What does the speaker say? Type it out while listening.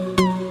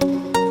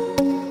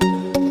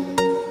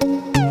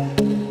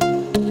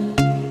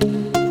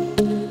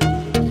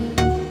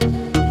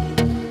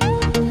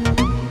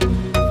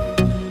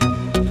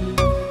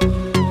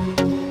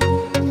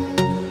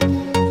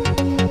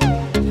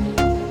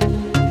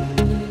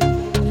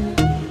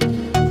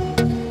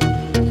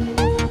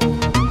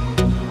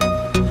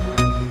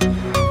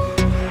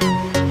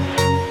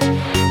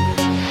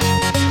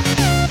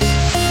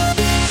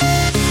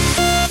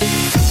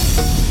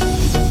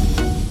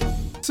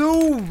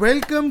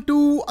Welcome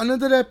to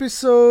another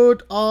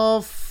episode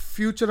of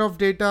Future of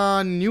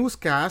Data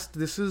newscast.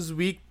 This is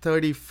week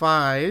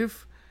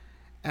 35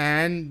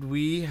 and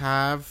we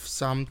have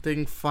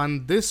something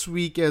fun this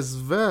week as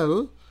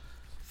well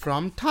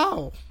from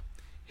Tao.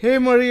 Hey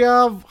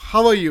Maria,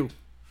 how are you?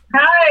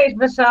 Hi,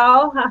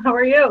 Michelle. How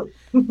are you?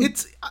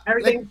 It's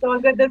Everything's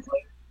going good this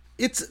week?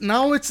 It's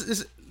now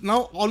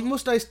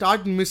almost I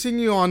start missing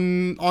you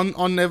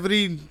on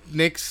every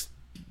next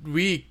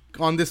week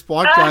on this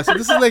podcast. So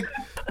this is like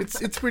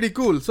it's pretty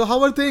cool. So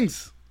how are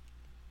things?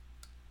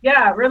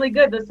 Yeah, really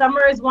good. The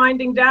summer is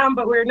winding down,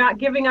 but we're not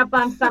giving up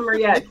on summer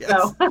yet. Yes.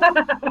 So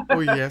Oh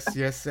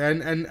yes.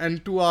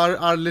 And to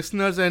our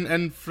listeners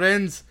and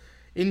friends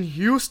in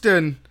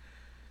Houston,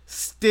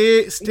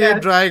 stay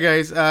Yes. dry,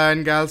 guys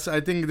and gals.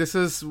 I think this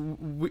is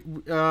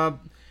you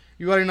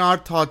are in our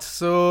thoughts.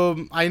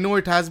 So I know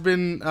it has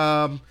been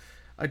a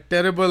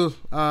terrible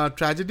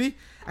tragedy,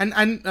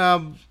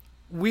 and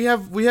we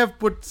have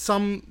put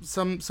some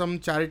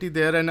charity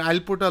there, and I'll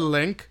put a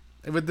link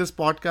with this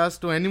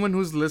podcast to anyone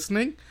who's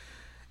listening,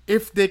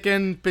 if they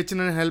can pitch in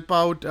and help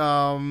out.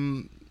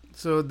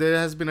 So there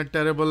has been a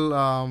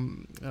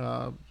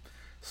terrible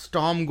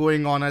storm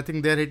going on. I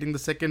think they're hitting the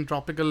second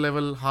tropical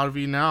level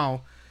Harvey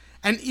now.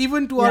 And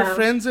even to our Yeah.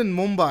 friends in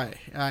Mumbai,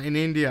 in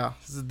India,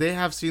 they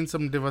have seen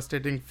some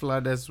devastating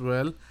flood as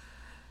well.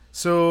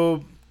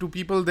 So to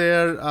people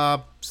there,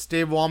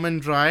 stay warm and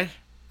dry,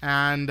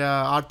 and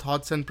our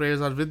thoughts and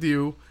prayers are with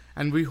you.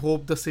 And we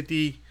hope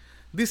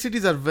these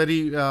cities are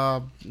very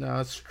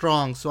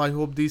strong. So I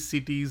hope these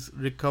cities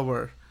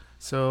recover.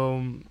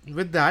 So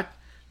with that,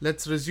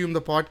 let's resume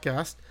the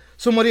podcast.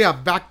 So Maria,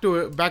 back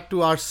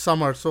to our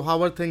summer. So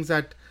how are things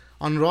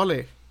on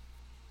Raleigh?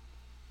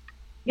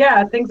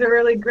 Yeah, things are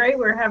really great.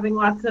 We're having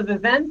lots of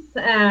events,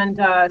 and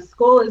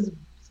school is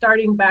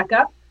starting back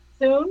up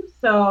soon.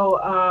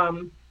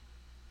 So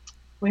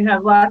we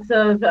have lots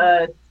of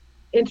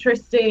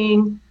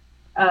interesting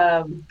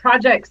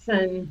projects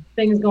and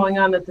things going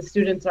on that the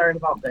students are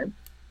involved in.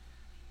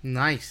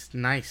 Nice.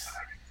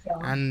 So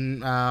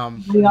And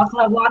we also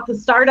have lots of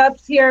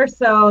startups here,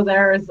 so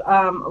there's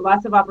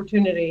lots of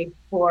opportunity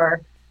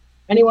for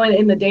anyone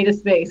in the data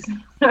space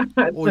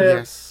oh to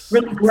yes,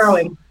 really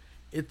growing.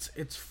 it's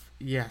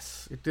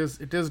yes, it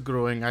is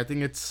growing. I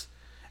think it's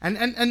and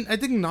I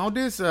think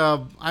nowadays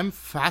I'm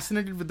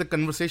fascinated with the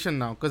conversation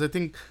now, because I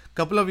think a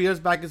couple of years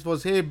back it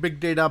was, hey, big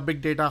data,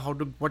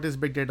 what is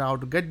big data, how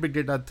to get big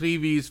data,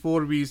 3Vs,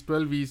 4Vs,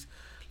 12Vs,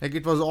 like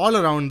it was all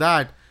around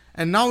that.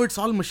 And now it's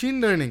all machine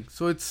learning.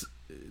 So it's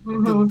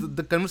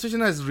the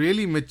conversation has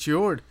really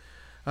matured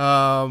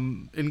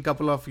in a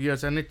couple of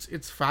years, and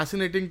it's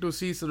fascinating to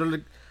see sort of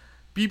like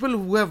people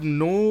who have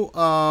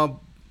no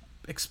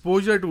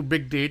exposure to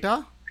big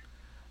data,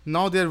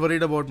 now they're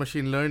worried about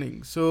machine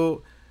learning.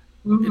 So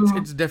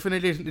it's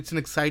definitely it's an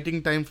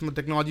exciting time from a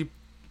technology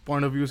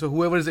point of view. So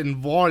whoever is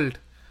involved,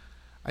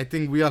 I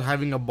think we are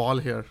having a ball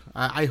here.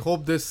 I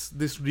hope this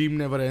dream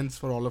never ends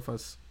for all of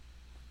us.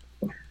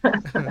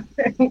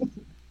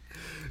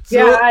 So,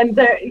 Yeah, and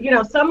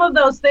some of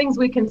those things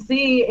we can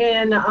see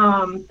in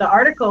the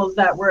articles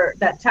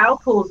that Tao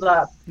pulls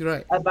up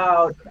right.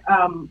 about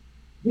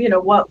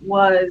what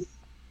was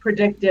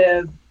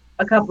predictive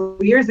a couple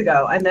of years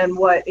ago, and then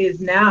what is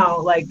now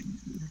like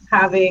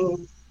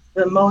having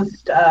the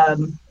most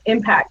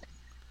impact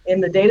in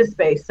the data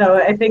space. So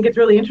I think it's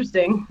really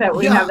interesting that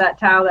we Yeah. have that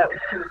Tao that we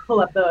can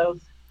pull up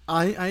those.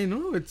 I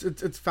know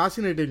it's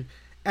fascinating.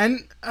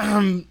 And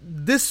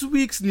this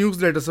week's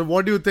newsletter. So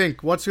what do you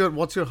think? What's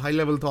your high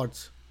level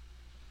thoughts?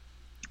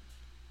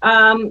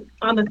 On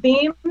the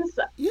themes,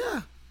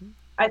 Yeah.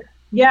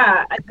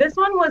 this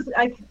one was,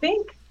 I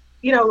think,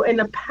 in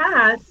the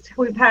past,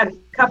 we've had a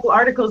couple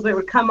articles that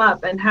would come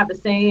up and have the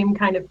same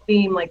kind of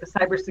theme, like the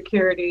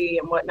cybersecurity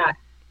and whatnot.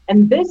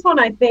 And this one,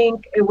 I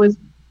think it was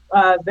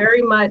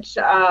very much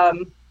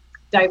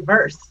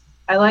diverse.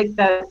 I like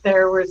that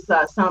there was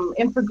some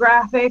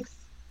infographics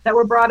that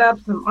were brought up,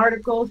 some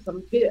articles,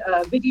 some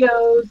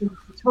videos and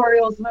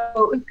tutorials.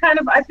 So it kind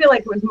of, I feel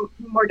like it was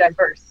more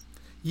diverse.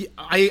 Yeah,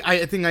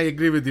 I think I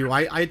agree with you.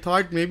 I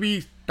thought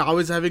maybe Tao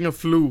is having a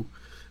flu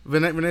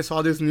when I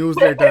saw this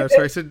newsletter.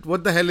 So I said,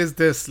 what the hell is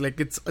this?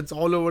 Like it's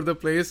all over the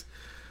place.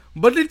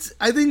 But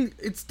I think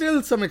it's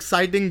still some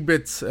exciting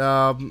bits.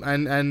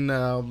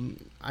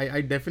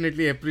 I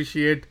definitely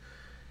appreciate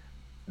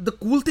the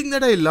cool thing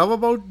that I love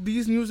about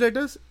these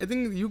newsletters. I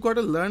think you got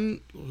to learn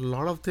a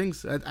lot of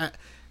things.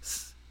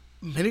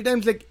 Many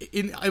times, like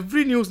in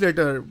every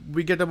newsletter,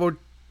 we get about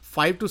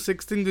 5 to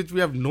 6 things which we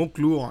have no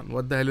clue on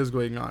what the hell is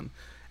going on,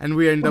 and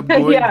we end up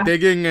going Yeah.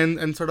 digging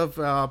and sort of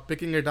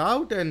picking it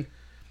out, and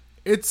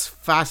it's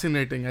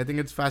fascinating. I think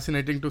it's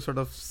fascinating to sort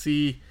of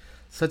see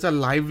such a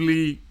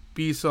lively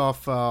piece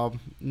of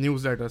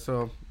newsletter.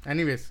 So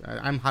anyways,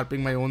 I'm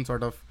harping my own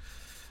sort of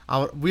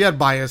we are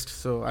biased,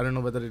 so I don't know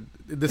whether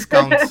this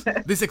counts.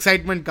 This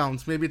excitement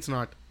counts. Maybe it's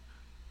not.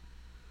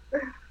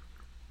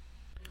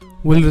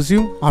 We'll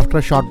resume after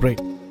a short break.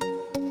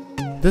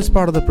 This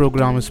part of the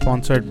program is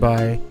sponsored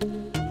by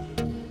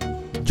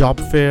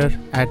JobFair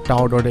at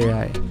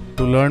Tao.ai.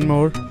 To learn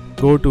more,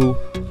 go to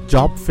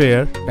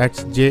Jobfair,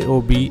 that's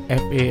jobfair.tao.ai,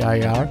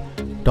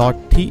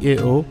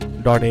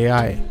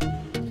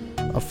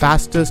 a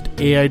fastest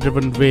AI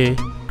driven way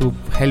to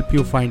help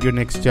you find your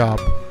next job.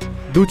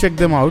 Do check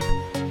them out.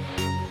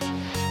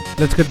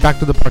 Let's get back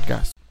to the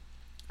podcast.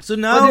 So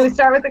now, do we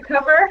start with the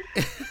cover?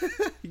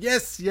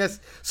 yes.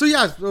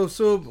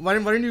 So why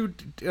don't you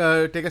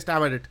take a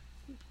stab at it?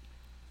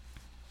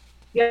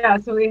 Yeah,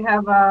 so we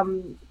have, I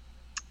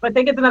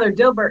think it's another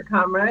Dilbert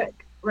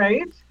comic,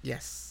 right?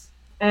 Yes.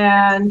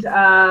 And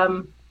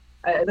the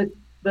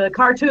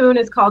cartoon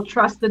is called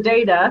Trust the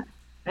Data,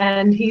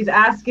 and he's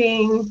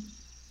asking,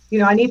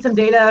 I need some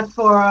data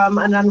from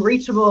an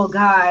unreachable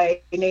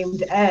guy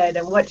named Ed,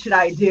 and what should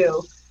I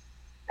do?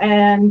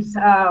 And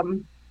I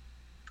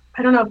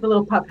don't know if the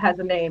little pup has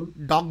a name.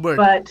 Dogbert.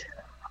 But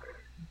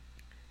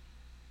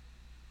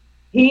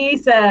he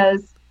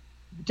says,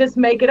 just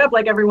make it up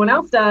like everyone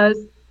else does.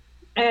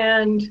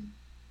 And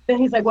then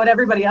he's like, what,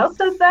 everybody else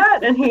does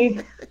that? And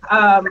he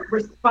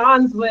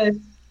responds with,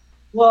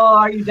 well,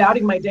 are you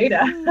doubting my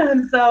data?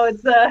 And so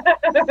it's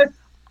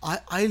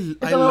I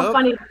love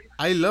funny.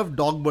 I love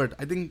Dogbert.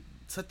 I think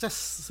such a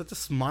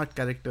smart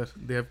character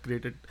they have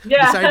created.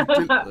 Yeah,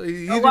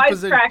 he a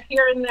wisecrack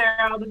here and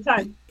there all the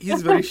time.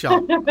 He's very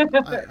sharp.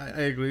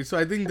 I agree. So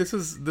I think this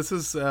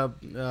is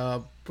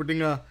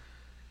putting a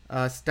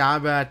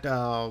stab at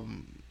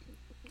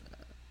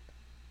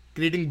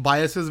creating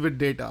biases with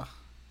data,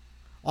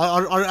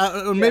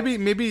 or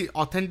maybe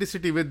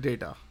authenticity with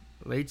data,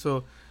 right?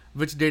 So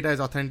which data is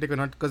authentic or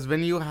not? Because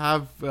when you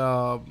have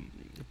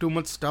too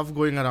much stuff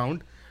going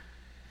around,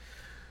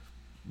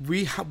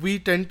 we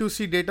tend to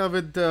see data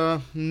with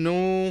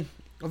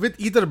with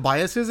either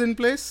biases in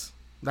place.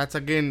 That's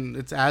again,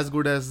 it's as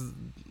good as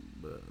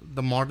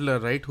the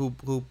modeler, right? Who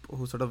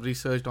sort of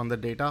researched on the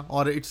data,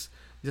 or it's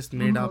just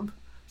made up.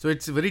 So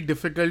it's very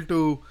difficult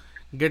to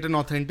get an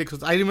authentic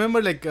source. I remember,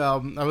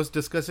 I was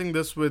discussing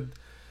this with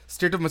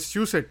State of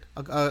Massachusetts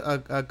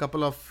a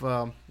couple of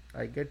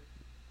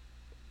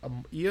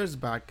years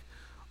back.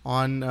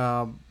 On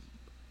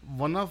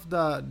one of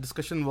the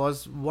discussion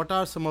was, what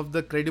are some of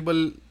the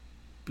credible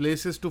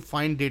places to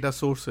find data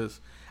sources?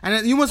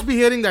 And you must be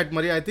hearing that,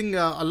 Maria. I think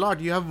a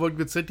lot. You have worked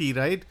with Citi,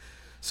 right?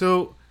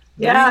 So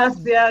yes,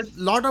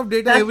 lot of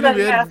data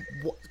everywhere.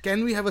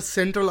 Can we have a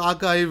central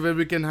archive where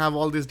we can have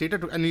all this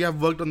data? And you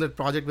have worked on that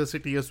project with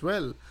Citi as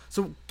well.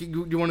 So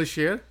do you want to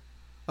share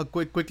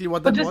quickly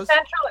what that was?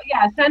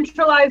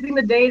 Centralizing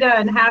the data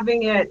and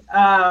having it.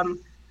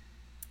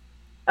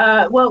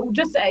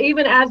 Just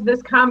even as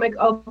this comic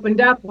opened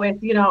up with,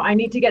 I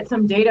need to get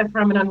some data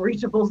from an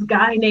unreachable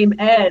guy named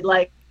Ed.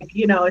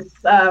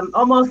 It's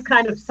almost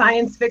kind of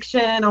science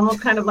fiction,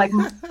 almost kind of like,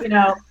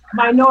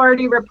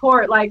 Minority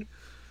Report,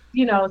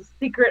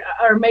 Secret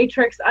or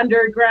Matrix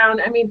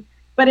Underground. I mean,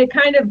 but it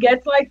kind of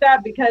gets like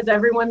that because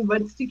everyone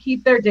wants to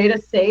keep their data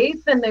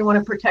safe and they want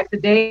to protect the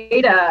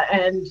data.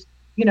 And,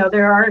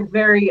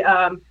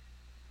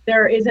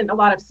 there isn't a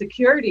lot of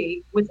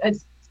security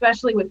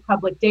especially with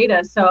public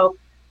data. So,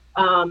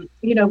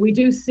 we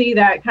do see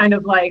that kind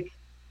of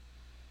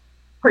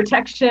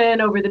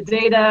protection over the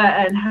data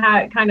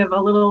and kind of a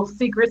little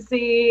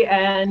secrecy,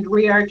 and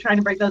we are trying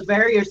to break those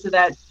barriers so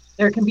that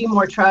there can be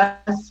more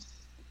trust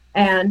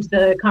and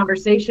the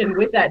conversation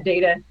with that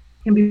data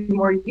can be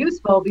more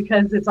useful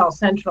because it's all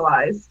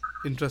centralized.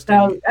 Interesting.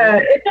 So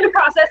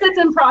it's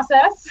in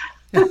process.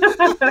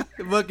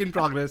 Work in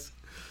progress.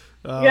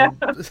 Yeah.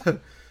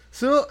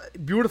 So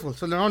beautiful.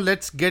 So now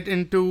let's get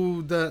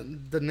into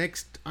the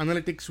next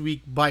Analytics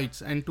Week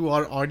bites, and to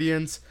our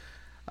audience,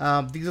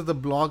 these are the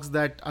blogs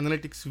that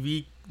Analytics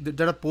Week that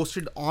are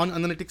posted on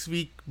Analytics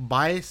Week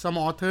by some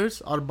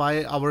authors or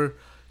by our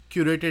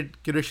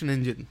curation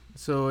engine.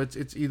 So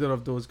it's either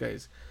of those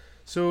guys.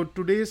 So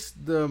today's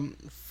the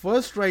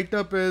first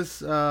write-up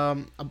is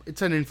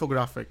it's an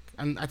infographic,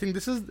 and I think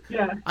this is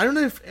I don't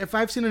know if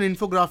I've seen an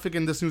infographic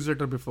in this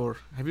newsletter before.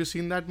 Have you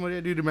seen that,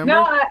 Maria? Do you remember?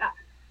 No,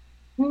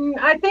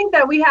 I think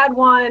that we had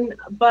one,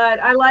 but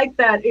I like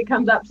that it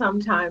comes up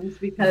sometimes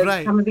because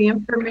some of the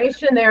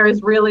information there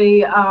is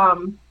really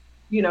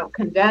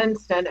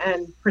condensed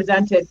and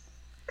presented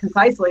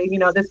concisely.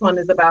 This one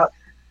is about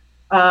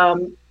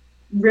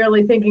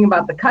really thinking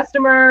about the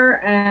customer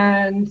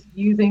and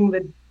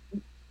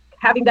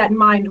having that in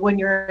mind when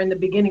you're in the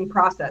beginning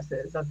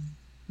processes of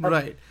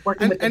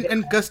working with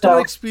and customer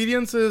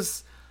experience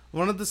is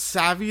one of the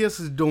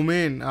savviest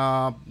domain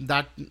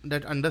that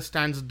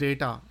understands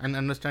data and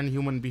understand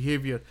human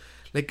behavior.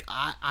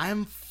 I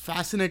am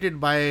fascinated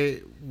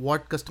by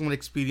what customer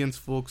experience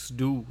folks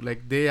do.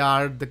 They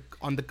are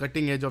on the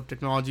cutting edge of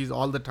technologies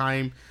all the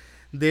time.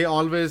 They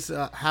always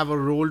have a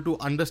role to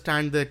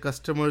understand their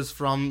customers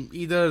from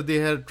either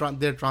their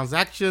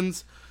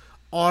transactions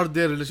or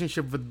their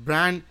relationship with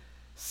brand.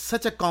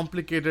 Such a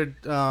complicated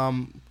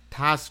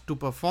task to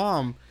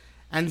perform,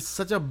 and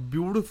such a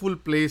beautiful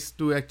place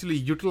to actually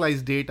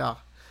utilize data,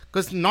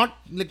 because not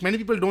many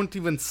people don't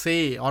even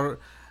say, or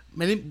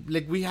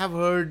we have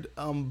heard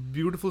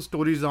beautiful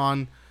stories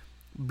on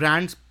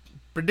brands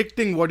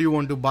predicting what you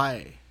want to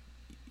buy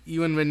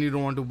even when you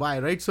don't want to buy,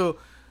 right? So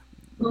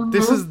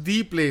this Mm-hmm. is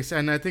the place.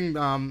 And I think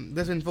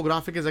this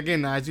infographic is,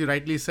 again, as you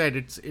rightly said,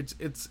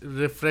 it's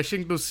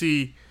refreshing to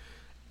see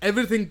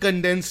everything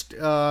condensed,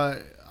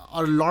 or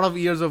a lot of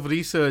years of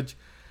research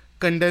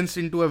condensed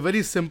into a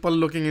very simple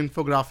looking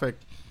infographic.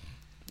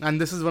 And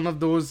this is one of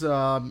those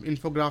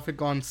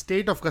infographic on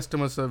state of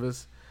customer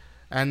service,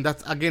 and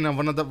that's again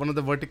one of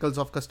the verticals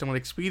of customer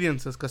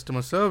experiences,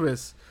 customer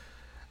service.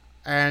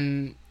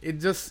 And it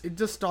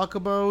just talk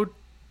about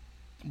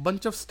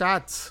bunch of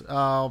stats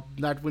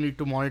that we need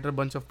to monitor,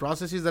 bunch of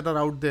processes that are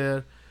out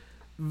there,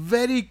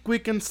 very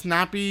quick and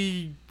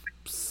snappy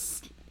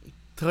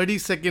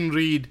 30-second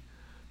read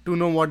to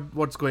know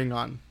what's going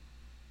on.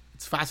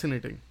 It's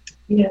fascinating.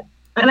 Yeah.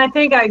 And I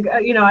think I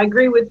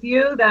agree with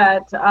you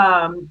that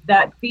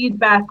that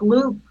feedback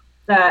loop,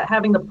 that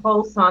having the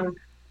pulse on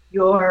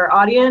your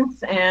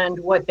audience and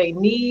what they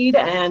need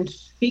and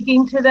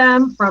speaking to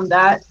them from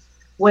that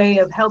way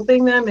of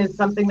helping them is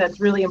something that's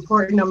really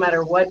important no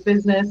matter what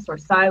business or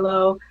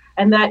silo.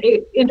 And that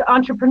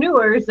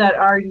entrepreneurs that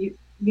are,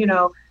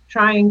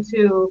 trying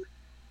to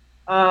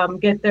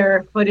get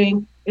their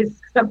footing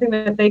is something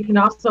that they can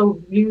also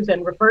use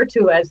and refer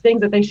to as things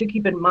that they should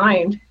keep in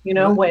mind,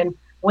 Right.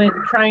 when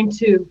trying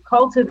to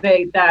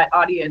cultivate that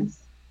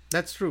audience.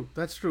 That's true.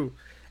 That's true.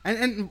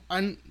 And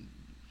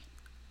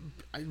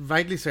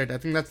rightly said. I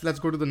think let's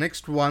go to the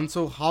next one.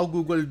 So, how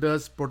Google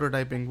does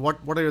prototyping?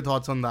 What are your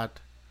thoughts on that?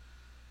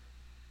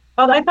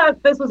 Well, I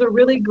thought this was a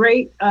really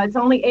great. It's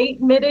only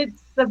 8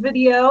 minutes of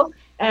video,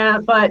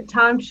 but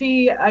Tom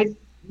Shi, I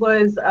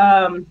was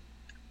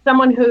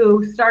someone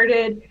who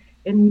started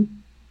in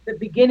the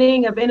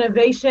beginning of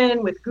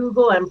innovation with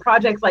Google and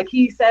projects like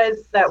he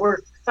says that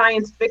were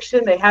science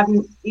fiction. They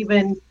haven't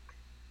even,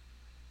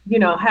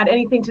 had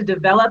anything to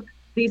develop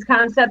these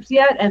concepts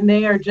yet, and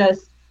they are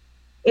just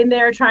in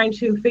there trying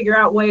to figure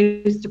out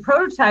ways to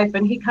prototype.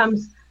 And he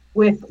comes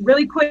with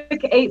really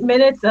quick 8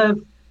 minutes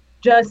of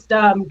just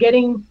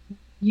getting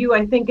you,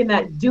 I think, in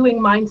that doing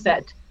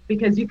mindset,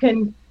 because you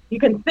can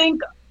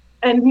think,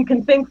 and you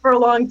can think for a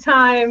long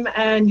time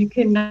and you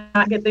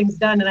cannot get things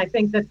done. And I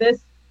think that this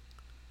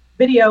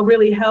video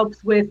really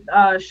helps with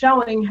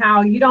showing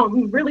how you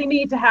don't really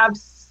need to have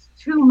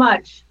too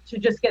much to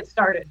just get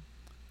started.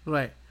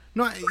 Right.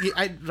 No,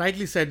 I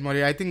rightly said,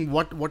 Maria. I think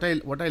what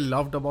I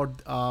loved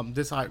about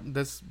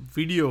this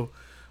video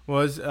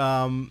was,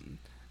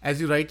 as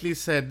you rightly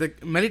said,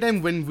 many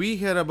times when we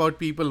hear about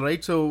people,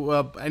 right?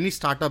 So any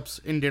startups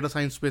in data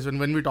science space,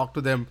 when we talk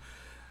to them,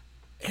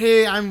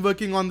 hey, I'm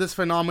working on this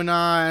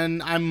phenomena,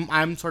 and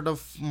I'm sort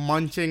of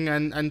munching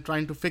and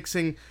trying to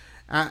fixing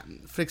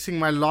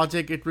my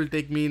logic. It will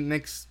take me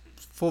next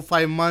 4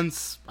 5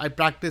 months. I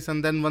practice,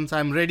 and then once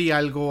I'm ready,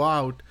 I'll go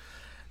out.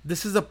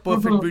 This is a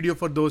perfect Mm-hmm. video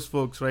for those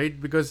folks, right?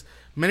 Because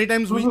many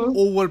times we Mm-hmm.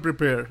 over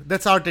prepare.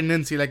 That's our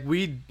tendency. Like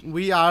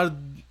we are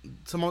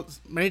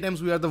many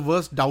times we are the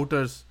worst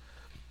doubters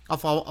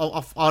of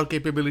our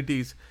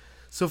capabilities.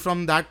 So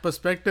from that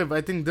perspective, I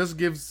think this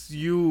gives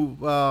you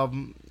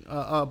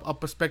a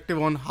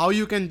perspective on how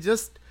you can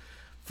just,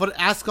 for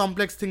as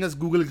complex thing as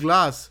Google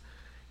Glass,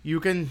 you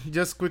can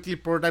just quickly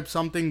prototype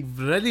something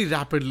very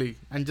rapidly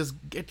and just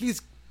at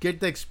least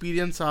get the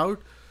experience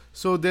out.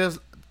 So there's,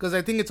 because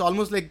I think it's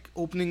almost like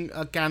opening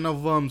a can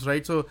of worms,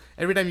 right? So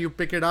every time you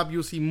pick it up,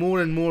 you see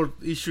more and more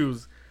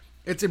issues.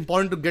 It's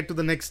important to get to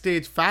the next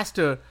stage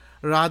faster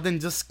rather than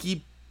just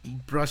keep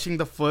brushing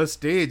the first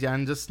stage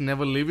and just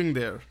never leaving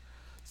there.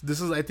 So this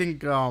is, I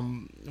think,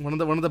 one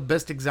of the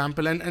best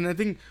example. And I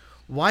think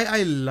why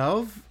I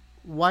love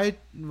why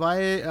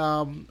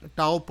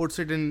Tao puts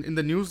it in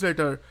the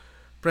newsletter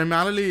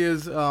primarily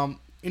is,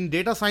 in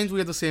data science we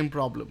have the same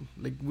problem.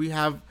 Like we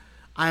have,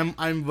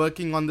 I'm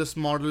working on this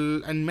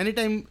model, and many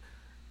times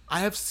I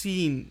have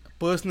seen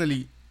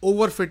personally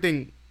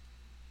overfitting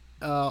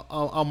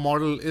a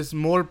model is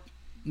more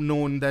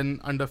known than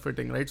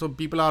underfitting, right? So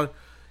people are,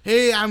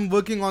 hey, I'm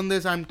working on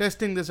this, I'm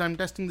testing this, and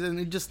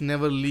it just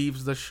never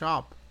leaves the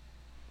shop.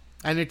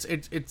 And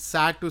it's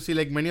sad to see,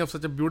 like, many of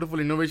such a beautiful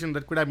innovation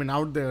that could have been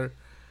out there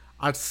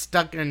are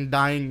stuck and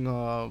dying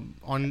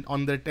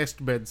on their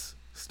test beds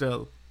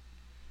still.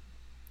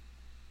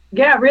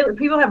 Yeah, really,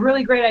 people have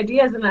really great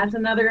ideas, and that's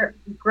another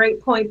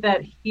great point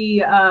that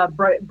he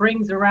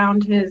brings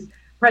around his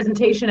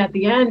presentation at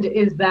the end,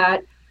 is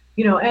that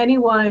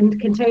anyone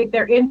can take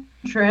their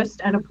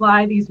interest and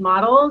apply these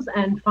models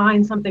and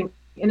find something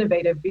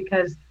innovative,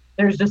 because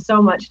there's just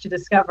so much to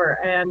discover,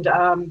 and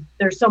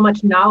there's so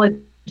much knowledge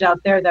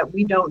out there that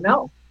we don't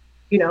know.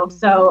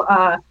 So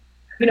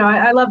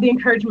I love the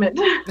encouragement.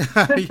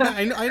 Yeah,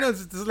 I know.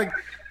 This is like,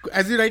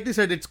 as you rightly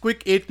said, it's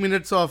quick 8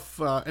 minutes of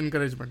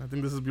encouragement. I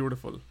think this is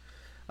beautiful,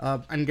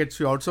 and gets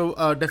you out.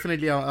 So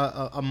definitely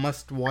a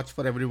must watch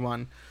for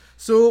everyone.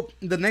 So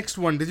the next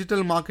one,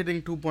 Digital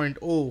Marketing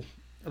 2.0,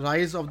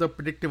 Rise of the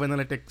Predictive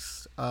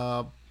Analytics.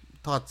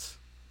 Thoughts?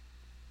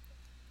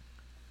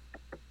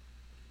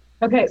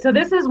 Okay, so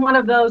this is one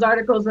of those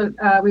articles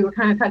that we were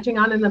kind of touching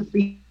on in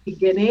the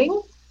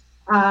beginning,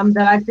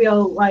 that I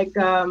feel like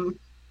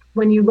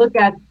when you look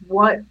at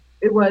what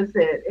it was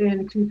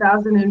in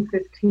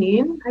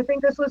 2015, I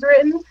think this was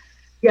written,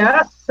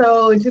 Yeah.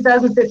 So in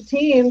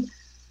 2015,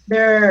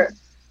 there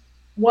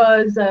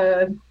was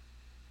a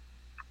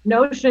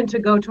notion to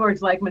go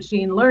towards like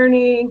machine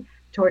learning,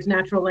 towards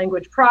natural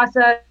language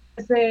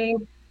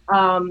processing,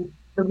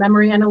 the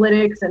memory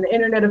analytics and the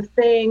Internet of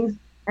Things.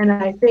 And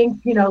I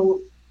think,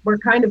 we're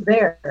kind of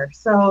there.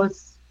 So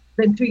it's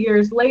been 2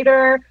 years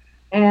later,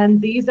 and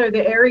these are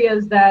the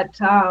areas that,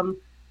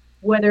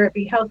 whether it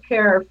be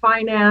healthcare or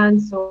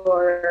finance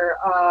or,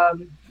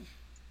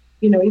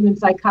 even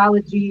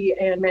psychology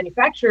and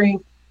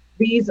manufacturing,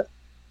 these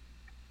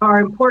are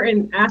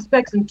important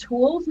aspects and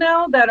tools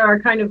now that are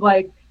kind of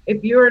like,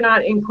 if you're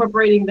not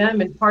incorporating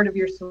them in part of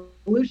your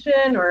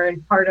solution or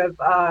in part of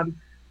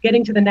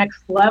getting to the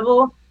next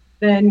level,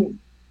 then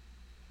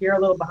you're a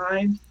little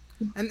behind.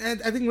 And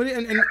I think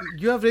and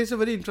you have raised a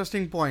very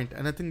interesting point,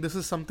 and I think this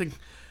is something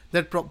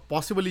that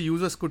possibly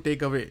users could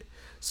take away.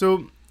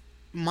 So,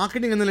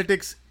 marketing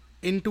analytics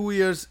in 2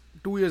 years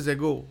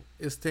ago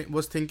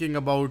was thinking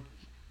about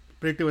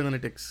predictive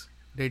analytics,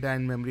 data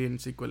and memory and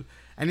SQL.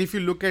 And if you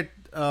look at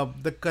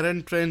the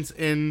current trends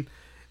in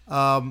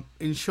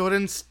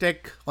insurance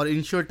tech or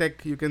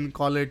insurtech, you can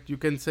call it, you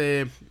can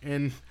say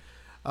in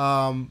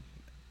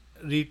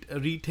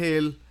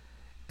retail,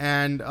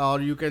 and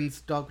or you can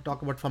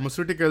talk about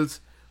pharmaceuticals,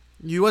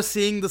 you are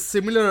seeing the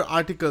similar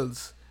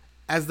articles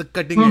as the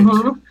cutting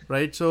edge,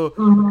 right? So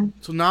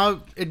so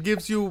now it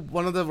gives you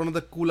one of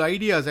the cool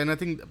ideas, and I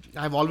think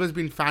I've always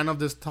been fan of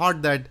this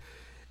thought that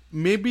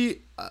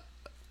maybe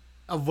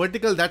a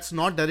vertical that's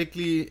not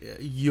directly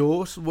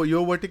your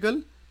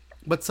vertical,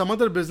 but some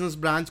other business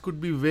branch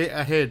could be way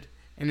ahead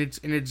in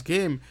its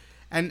game,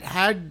 and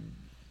had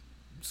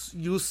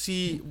you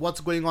see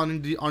what's going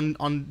on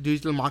on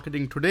digital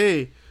marketing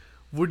today,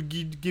 would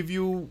give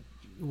you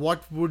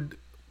what would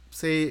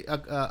say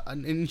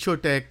an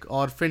insurtech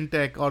or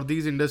fintech or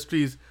these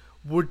industries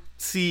would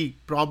see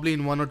probably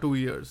in 1 or 2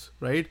 years,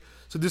 right?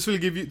 So this will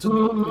give you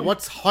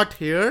what's hot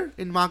here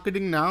in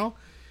marketing now,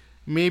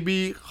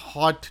 maybe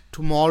hot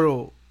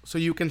tomorrow, so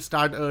you can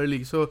start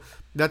early. So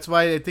that's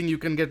why I think you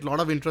can get a lot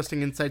of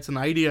interesting insights and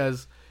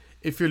ideas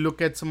if you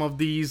look at some of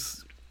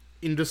these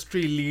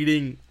industry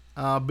leading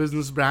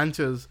business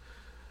branches,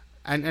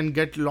 and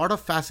get a lot of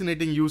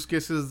fascinating use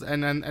cases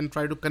and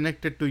try to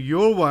connect it to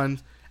your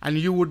ones, and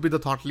you would be the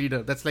thought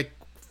leader. That's like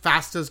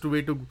fastest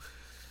way to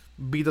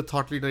be the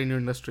thought leader in your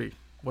industry.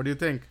 What do you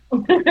think?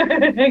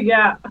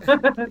 Yeah.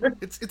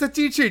 It's a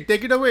cheat sheet.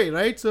 Take it away,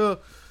 right? So,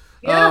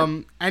 yeah.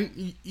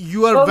 And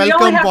you are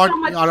welcome,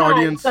 our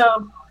audience.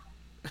 So.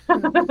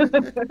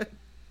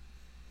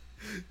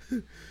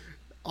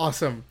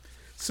 Awesome.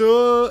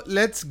 So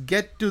let's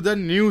get to the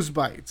news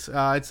bites.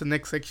 It's the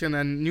next section,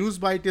 and news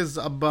bite is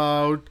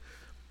about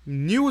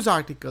news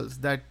articles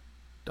that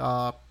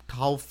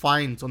Tao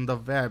finds on the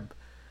web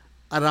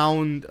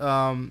around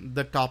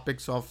the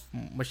topics of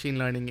machine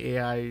learning,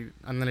 AI,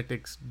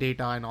 analytics,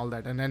 data, and all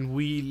that. And then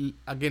we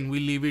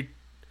leave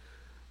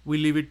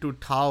it to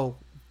Tao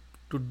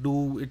to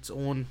do its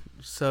own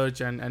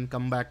search and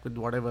come back with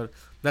whatever.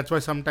 That's why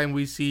sometimes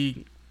we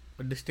see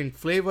a distinct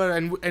flavor,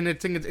 and I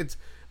think it's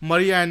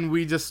Maria and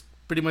we just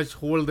pretty much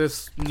hold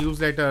this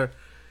newsletter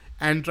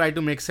and try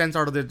to make sense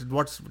out of it.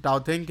 What's Tao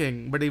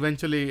thinking? But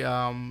eventually,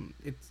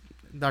 it's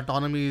the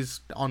autonomy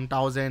is on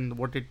Tao's end,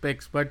 what it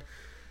picks. But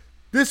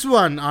this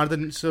one are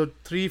the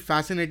three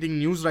fascinating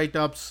news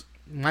write-ups.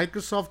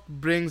 Microsoft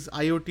brings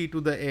IoT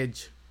to the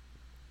edge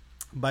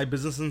by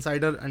Business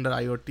Insider under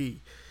IoT.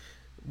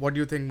 What do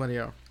you think,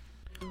 Maria?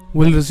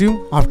 We'll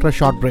resume after a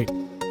short break.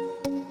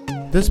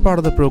 This part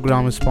of the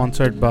program is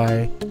sponsored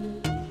by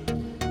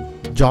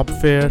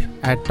JobFair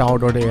at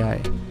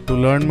Tao.ai. To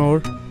learn more,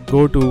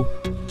 go to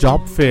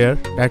JobFair,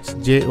 that's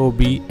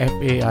JOBFAIR.TAO.ai.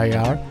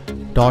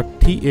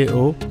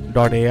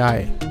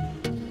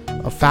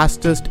 A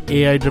fastest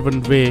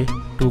AI-driven way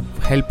to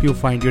help you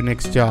find your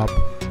next job.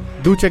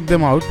 Do check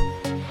them out.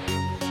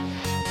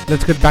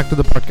 Let's get back to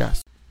the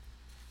podcast.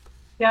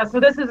 Yeah, so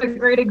this is a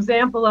great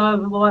example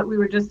of what we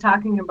were just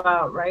talking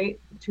about, right?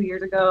 2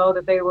 years ago,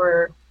 that they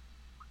were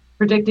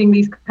predicting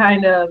these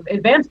kind of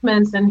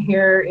advancements, and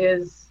here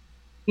is,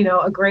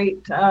 a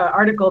great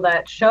article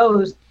that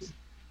shows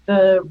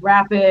the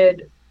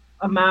rapid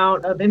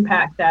amount of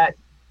impact that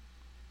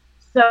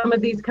some of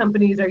these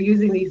companies are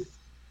using these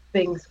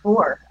things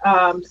for.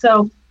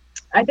 So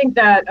I think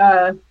that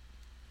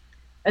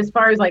as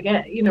far as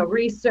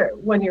research,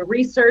 when you're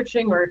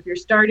researching or if you're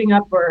starting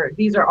up, or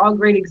these are all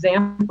great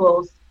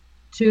examples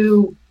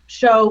to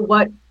show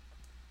what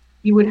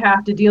you would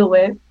have to deal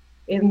with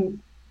in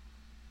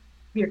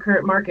your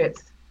current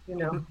markets,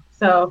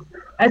 So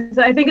I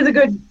think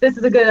this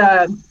is a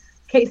good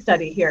case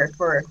study here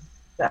for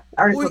the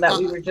article that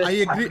we were just. I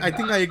agree. I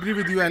think I agree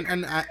with you,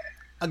 and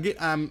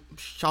again,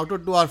 shout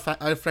out to our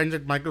friends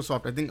at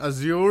Microsoft. I think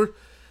Azure,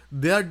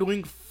 they are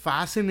doing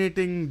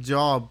fascinating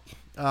job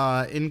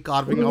in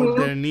carving out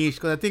their niche,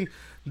 because I think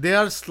they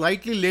are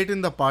slightly late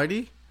in the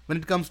party when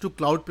it comes to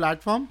cloud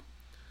platform,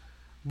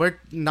 but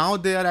now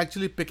they are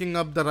actually picking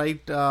up the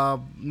right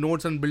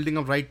notes and building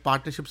up right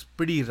partnerships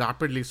pretty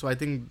rapidly. So I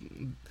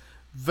think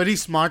very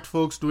smart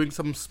folks doing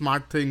some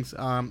smart things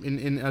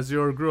in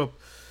Azure group.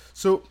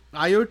 So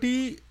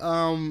IoT,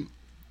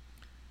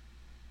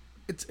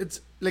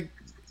 it's like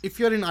if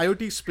you're in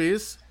IoT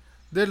space,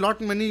 there are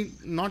not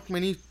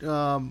many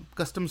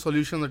custom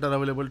solutions that are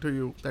available to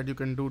you that you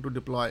can do to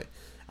deploy,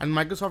 and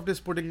Microsoft is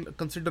putting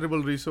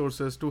considerable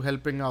resources to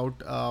helping out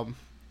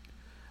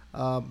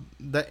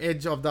the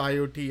edge of the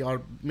IoT,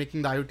 or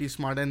making the IoT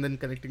smart and then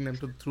connecting them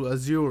to through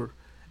Azure,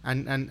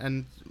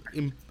 and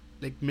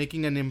like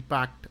making an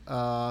impact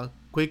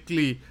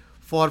quickly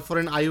for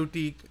an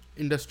IoT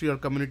industry or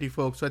community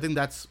folks. So I think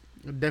that's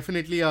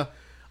definitely a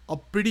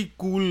pretty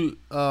cool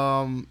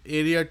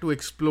area to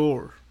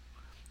explore,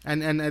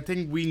 and I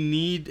think we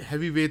need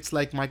heavyweights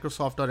like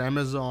Microsoft or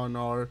Amazon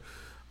or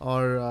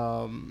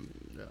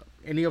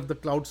any of the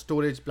cloud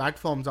storage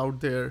platforms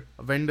out there,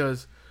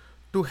 vendors,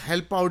 to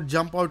help out,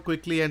 jump out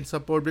quickly and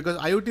support, because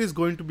IoT is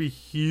going to be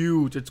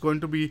huge. It's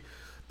going to be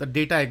the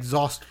data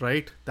exhaust,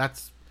 right?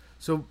 That's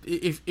so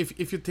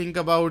if you think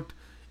about,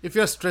 if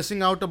you're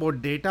stressing out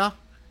about data,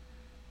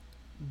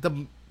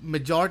 the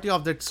majority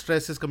of that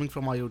stress is coming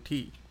from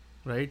IoT,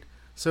 right?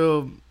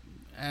 So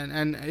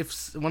and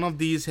if one of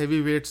these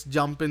heavyweights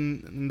jump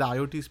in the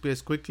IoT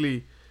space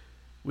quickly,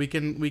 we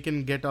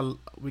can get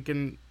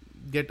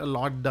a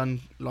lot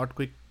done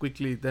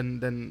quickly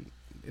than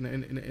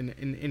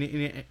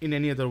in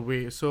any other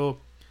way. So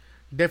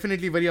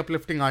definitely very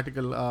uplifting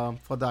article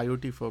for the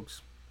IoT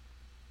folks.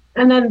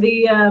 And then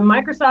the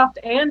Microsoft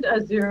and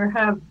Azure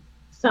have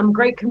some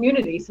great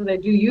community. So they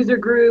do user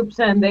groups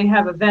and they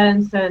have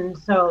events, and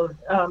so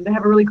they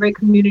have a really great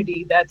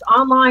community that's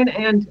online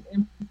and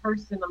in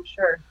person, I'm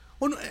sure.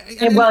 Oh, no,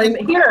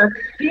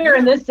 here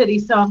in this city,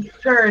 so I'm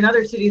sure in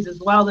other cities as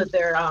well that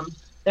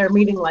they're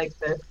meeting like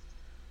this.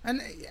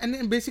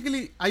 And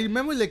basically, I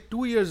remember like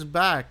 2 years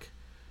back,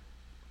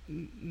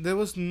 there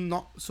was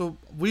not, so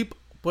we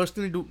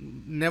personally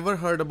never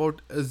heard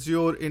about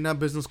Azure in our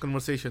business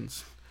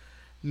conversations.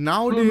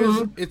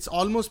 Nowadays, it's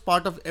almost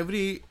part of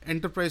every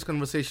enterprise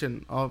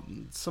conversation.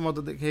 Some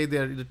of the hey,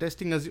 they're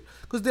testing Azure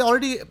because they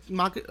already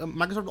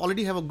Microsoft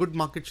already have a good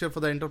market share for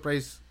the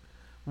enterprise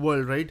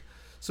world, right?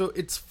 So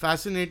it's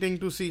fascinating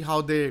to see how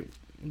they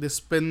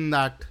spin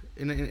that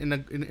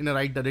in a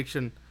right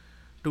direction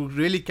to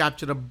really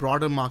capture a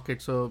broader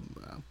market. So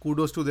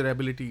kudos to their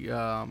ability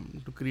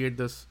to create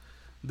this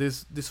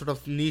sort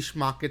of niche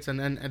markets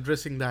and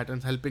addressing that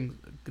and helping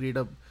create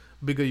a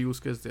bigger use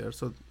case there.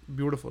 So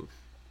beautiful.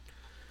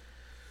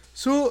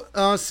 So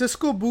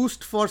Cisco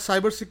boost for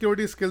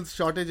cybersecurity skills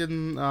shortage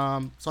in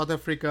South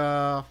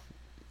Africa.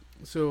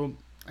 So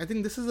I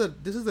think this is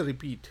a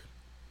repeat.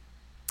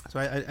 So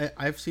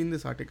I've seen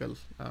this article.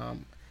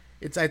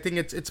 I think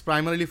it's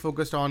primarily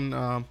focused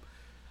on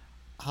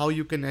how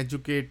you can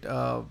educate,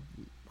 how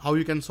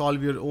you can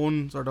solve your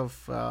own sort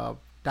of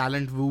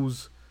talent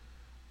woes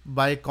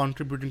by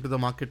contributing to the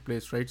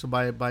marketplace, right? So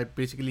by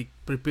basically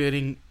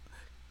preparing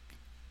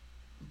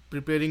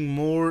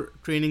more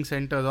training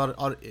centers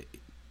or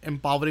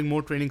empowering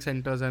more training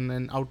centers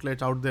and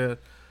outlets out there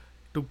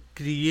to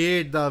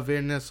create the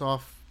awareness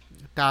of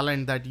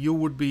talent that you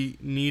would be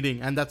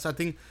needing. And that's, I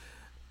think,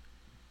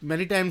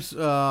 many times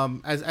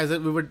as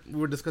we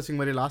were discussing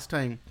very last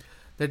time,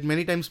 that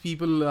many times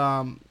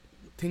people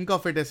think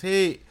of it as,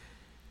 hey,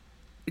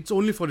 it's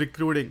only for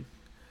recruiting,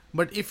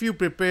 but if you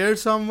prepare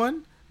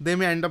someone, they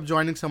may end up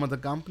joining some other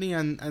company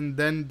and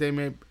then they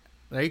may,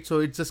 right? So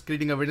it's just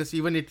creating awareness,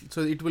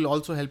 so it will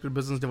also help your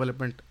business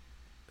development.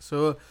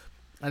 So,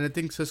 and I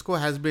think Cisco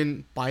has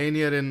been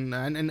pioneer in,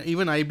 and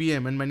even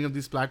IBM and many of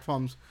these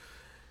platforms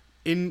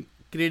in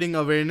creating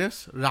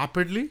awareness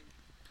rapidly,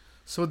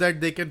 so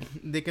that they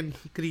can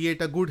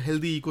create a good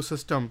healthy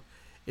ecosystem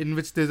in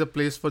which there's a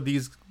place for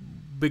these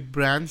big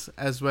brands,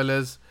 as well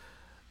as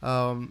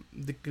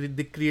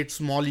they create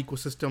small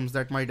ecosystems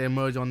that might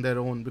emerge on their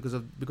own because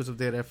of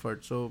their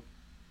effort. So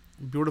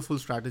beautiful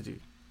strategy.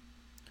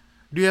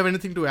 Do you have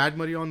anything to add,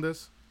 Maria, on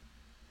this?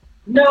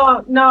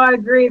 No, I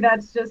agree.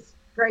 That's just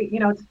great.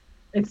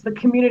 It's the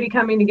community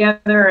coming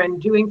together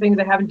and doing things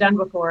they haven't done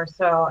before.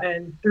 So,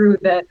 and through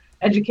the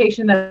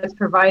education that's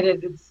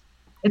provided,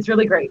 it's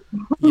really great.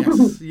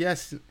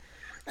 Yes.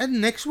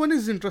 And next one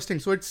is interesting.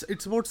 So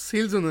it's about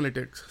sales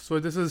analytics. So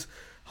this is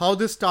how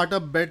this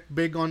startup bet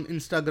big on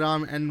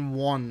Instagram and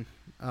won.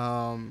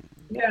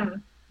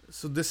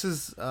 So this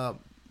is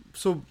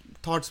so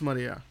thoughts,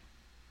 Maria.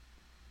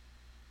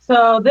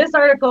 So this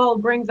article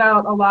brings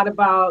out a lot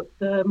about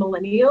the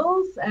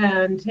millennials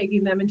and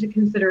taking them into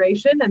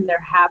consideration and their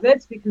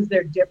habits, because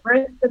they're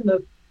different than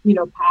the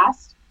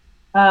past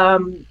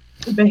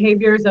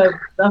behaviors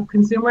of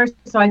consumers.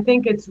 So I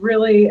think it's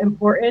really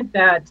important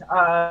that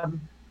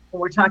when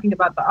we're talking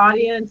about the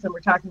audience and we're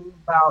talking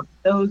about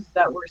those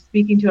that we're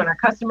speaking to and our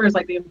customers,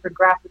 like the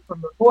infographic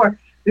from before,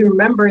 we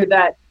remember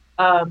that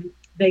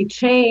they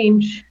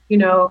change,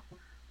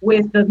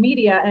 with the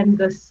media and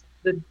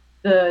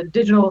the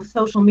digital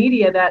social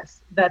media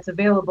that's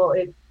available.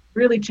 It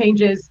really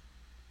changes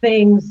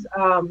things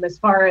as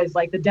far as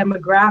like the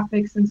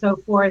demographics and so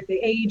forth. The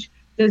age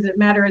doesn't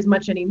matter as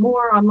much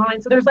anymore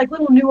online. So there's like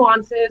little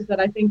nuances that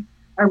I think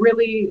are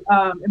really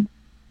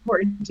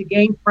important to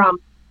gain from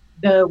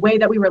the way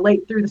that we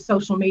relate through the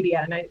social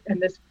media,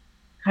 and this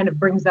kind of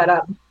brings that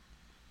up.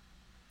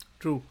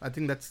 True. I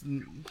think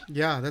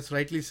yeah, that's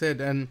rightly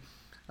said. And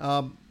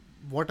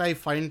what I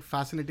find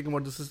fascinating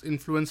about this is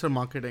influencer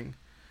marketing.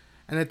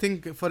 And I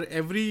think for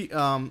every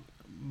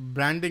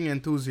branding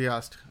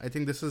enthusiast, I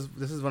think this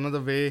is one of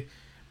the way.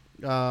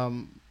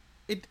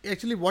 It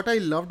actually, what I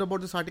loved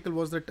about this article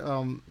was that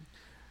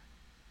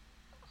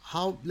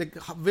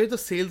where the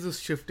sales is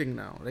shifting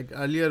now. Like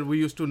earlier, we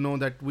used to know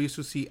that we used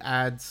to see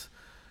ads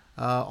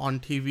on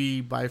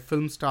TV by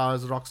film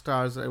stars, rock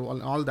stars,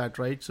 all that,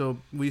 right? So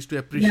we used to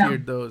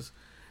appreciate those.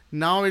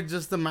 Now it's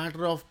just a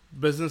matter of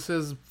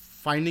businesses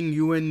finding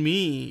you and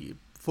me,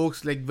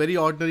 folks, like very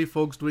ordinary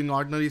folks doing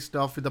ordinary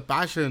stuff with a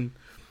passion,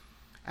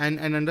 and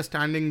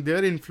understanding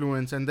their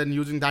influence, and then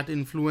using that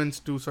influence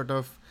to sort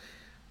of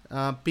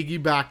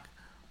piggyback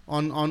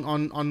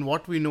on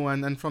what we know,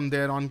 and then from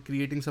there on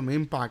creating some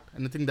impact.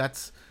 And I think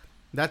that's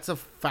a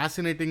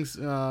fascinating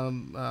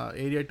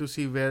area to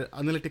see where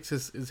analytics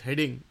is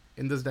heading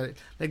in this direction.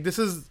 Like this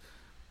is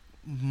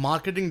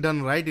marketing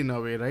done right in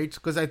a way, right?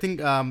 Because I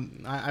think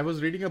I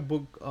was reading a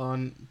book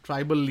on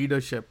tribal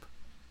leadership,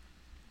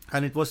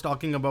 and it was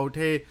talking about,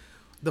 hey,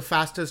 the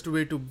fastest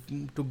way to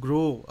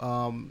grow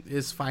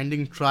is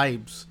finding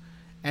tribes,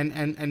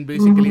 and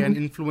basically and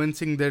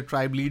influencing their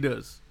tribe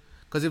leaders.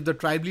 Because if the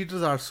tribe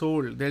leaders are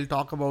sold, they'll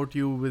talk about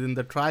you within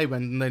the tribe,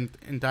 and the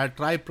entire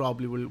tribe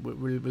probably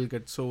will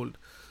get sold.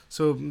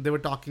 So they were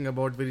talking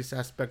about various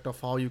aspects of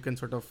how you can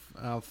sort of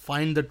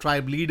find the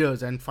tribe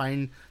leaders and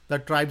find the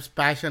tribe's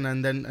passion,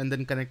 and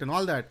then connect and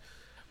all that.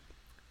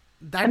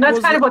 And that's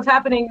kind of what's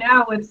happening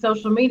now with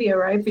social media,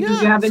 right?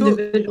 Because you have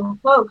individual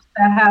folks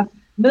that have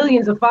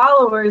millions of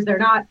followers. They're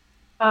not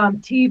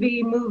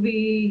TV,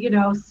 movie,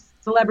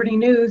 celebrity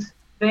news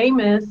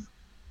famous,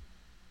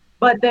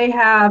 but they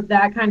have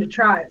that kind of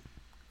tribe,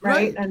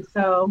 right? And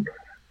so,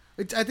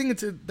 I think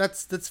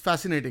that's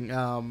fascinating.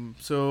 I'm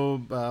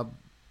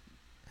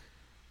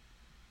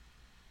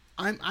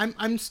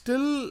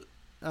still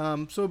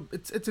so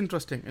it's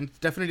interesting, and it's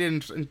definitely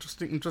an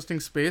interesting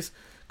space,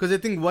 because I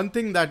think one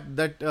thing that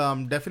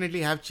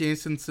definitely have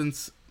changed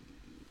since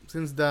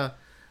the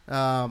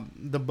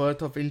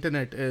birth of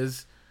internet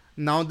is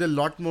now there are a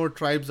lot more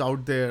tribes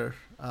out there,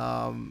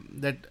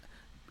 that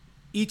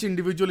each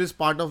individual is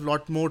part of a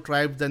lot more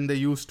tribes than they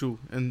used to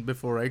in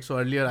before, right? So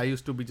earlier I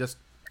used to be just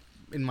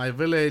in my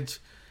village,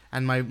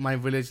 and my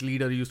village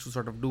leader used to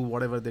sort of do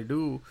whatever they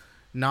do.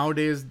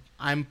 Nowadays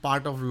I'm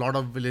part of a lot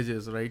of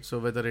villages, right? So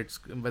whether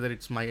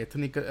it's my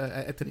ethnic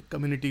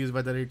communities,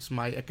 whether it's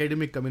my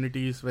academic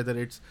communities, whether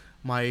it's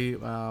my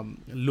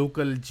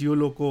local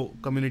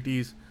geoloco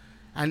communities,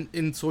 and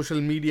in social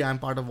media I'm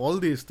part of all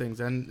these things,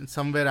 and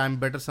somewhere I'm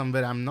better,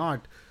 somewhere I'm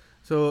not.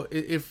 So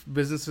if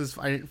businesses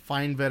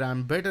find where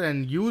I'm better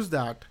and use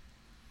that,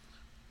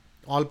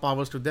 all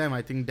powers to them.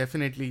 I think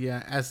definitely,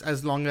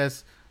 as long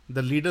as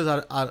the leaders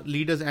are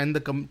leaders, and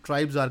the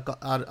tribes are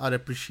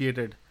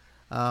appreciated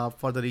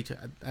for the reach.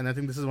 And I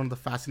think this is one of the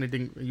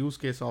fascinating use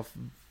case of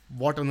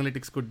what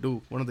analytics could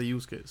do. One of the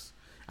use case.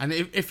 And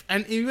if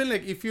even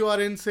like if you are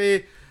in,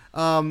 say,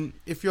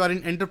 if you are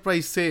in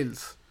enterprise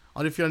sales,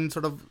 or if you're in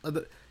sort of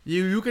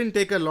you can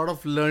take a lot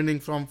of learning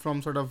from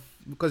sort of,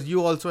 because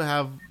you also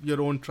have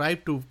your own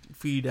tribe to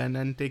feed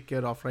and take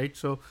care of, right?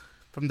 So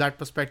from that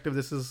perspective,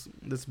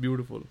 this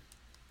beautiful.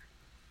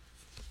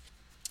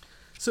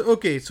 So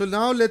okay, so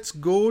now let's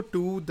go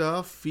to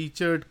the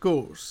featured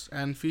course.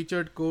 And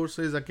featured course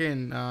is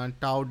again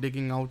Tao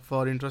digging out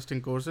for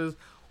interesting courses,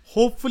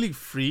 hopefully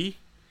free.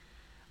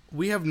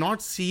 We have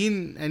not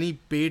seen any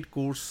paid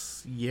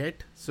course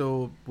yet,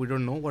 so we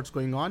don't know what's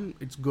going on.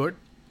 It's good,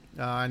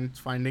 and it's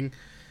finding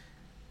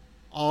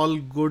all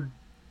good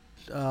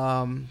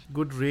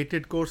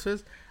rated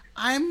courses.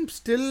 I'm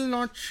still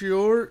not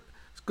sure,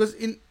 because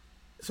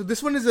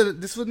this one is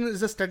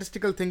a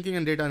statistical thinking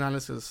and data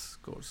analysis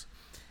course,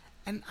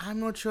 and I'm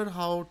not sure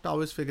how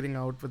Tao is figuring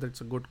out whether it's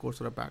a good course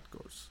or a bad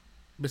course.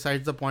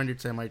 Besides the point,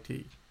 it's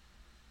MIT.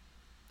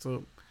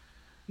 So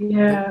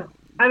yeah,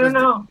 I don't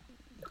know,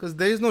 because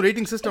there is no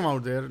rating system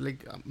out there.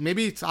 Like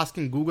maybe it's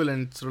asking Google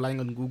and it's relying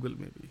on Google,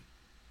 maybe.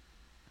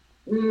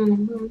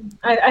 Mm-hmm.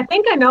 I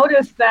think I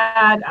noticed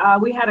that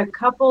we had a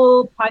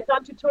couple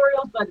Python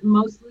tutorials, but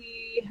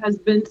mostly has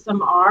been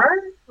some R.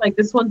 Like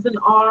this one's an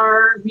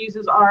R,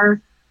 uses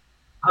R.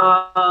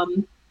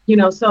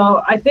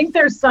 So I think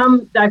there's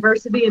some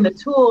diversity in the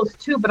tools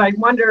too, but I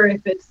wonder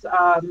if it's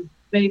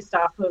based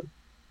off of,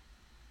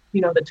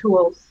 the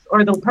tools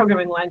or the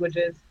programming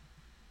languages.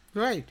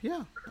 Right.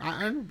 Yeah.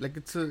 I don't know. Like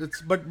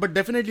but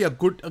definitely a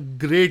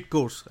great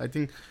course. I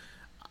think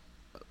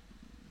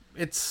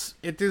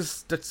it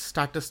is that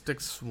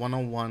statistics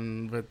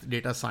 101 with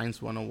data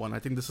science 101. I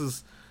think this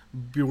is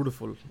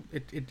beautiful.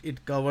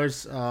 It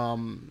covers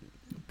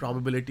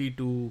probability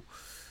to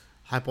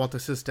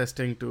hypothesis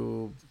testing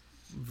to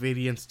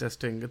variance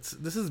testing.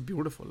 This is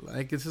beautiful.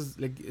 Like it's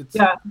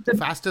the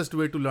fastest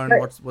way to learn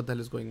what the hell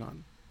is going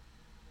on.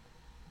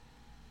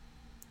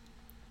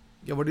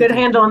 Yeah, what do you think?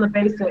 Handle on the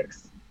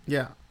basics.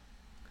 Yeah.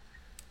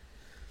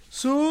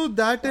 So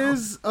that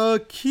is a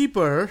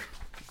keeper.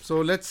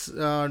 So let's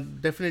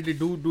definitely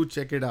do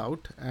check it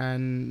out.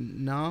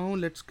 And now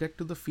let's get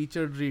to the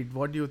featured read.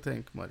 What do you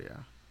think,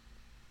 Maria?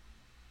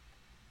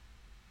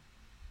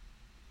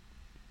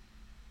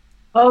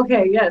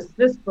 Okay, yes,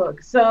 this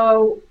book.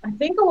 So I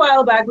think a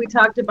while back we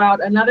talked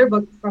about another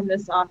book from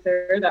this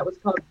author that was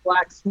called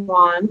Black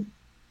Swan.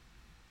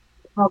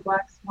 Called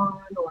Black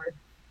Swan or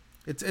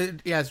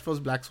Yeah, it was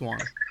Black Swan.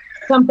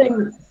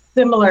 something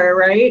similar,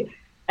 right?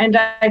 And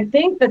I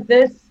think that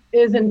this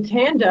is in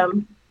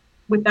tandem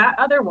with that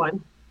other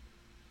one,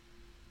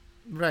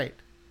 Right.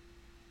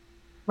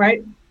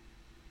 right?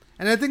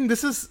 And I think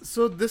this is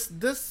so. This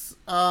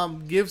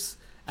gives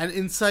an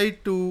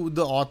insight to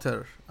the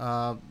author.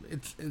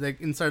 It's like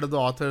inside of the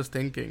author's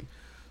thinking.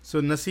 So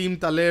Nassim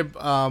Taleb,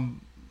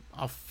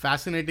 a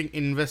fascinating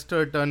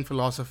investor turned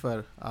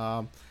philosopher,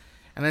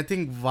 and I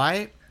think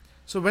why.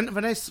 So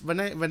when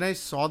I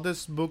saw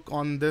this book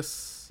on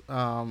this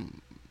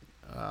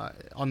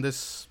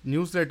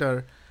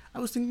newsletter, I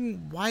was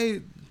thinking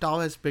why Tao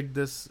has picked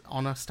this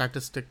on a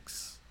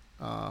statistics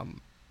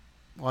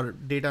or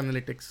data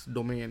analytics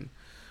domain.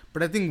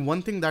 But I think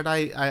one thing that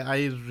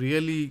I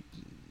really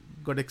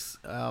got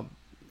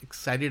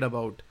excited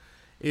about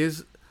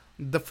is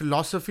the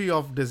philosophy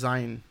of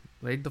design,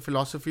 right? The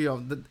philosophy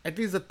of at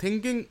least the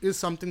thinking is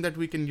something that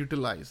we can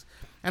utilize.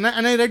 And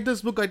I read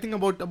this book I think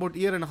about a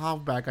year and a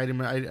half back. I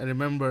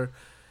remember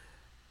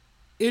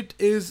it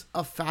is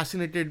a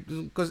fascinated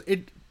because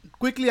it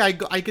quickly I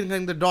can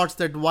connect the dots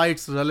that why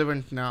it's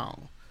relevant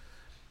now.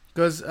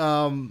 Because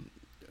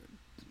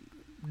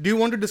do you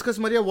want to discuss,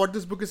 Maria, what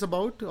this book is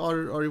about,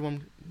 or you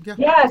want? Yeah.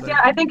 Yes,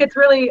 yeah. I think it's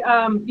really,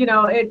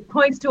 it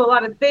points to a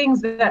lot of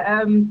things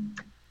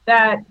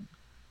that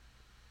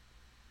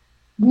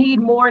need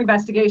more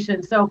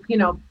investigation. So,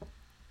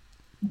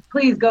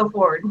 please go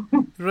forward.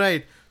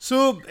 Right.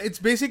 So it's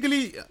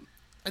basically,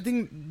 I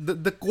think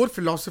the core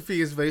philosophy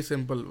is very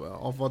simple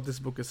of what this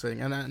book is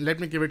saying, and let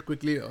me give it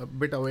quickly a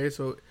bit away.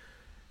 So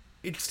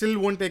it still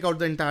won't take out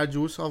the entire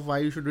juice of why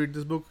you should read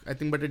this book, I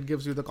think, but it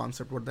gives you the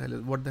concept what the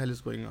hell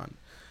is going on.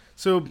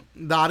 So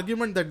the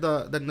argument that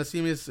that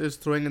Nassim is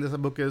throwing in this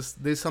book is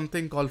there's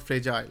something called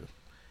fragile,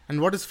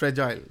 and what is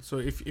fragile? So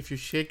if you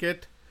shake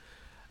it,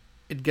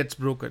 it gets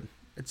broken.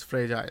 It's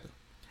fragile,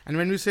 and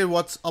when we say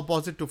what's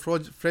opposite to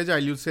fragile,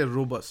 you say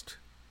robust,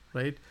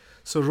 right?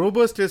 So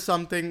robust is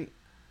something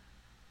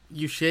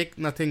you shake,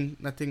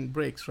 nothing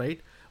breaks,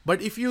 right?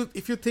 But if you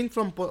think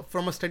from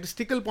a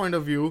statistical point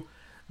of view,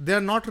 they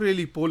are not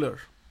really polar.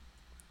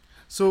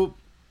 So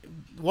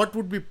what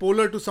would be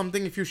polar to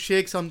something if you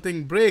shake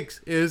something breaks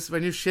is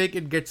when you shake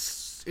it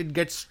gets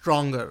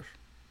stronger,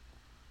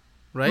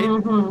 right?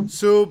 Mm-hmm.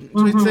 So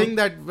it's saying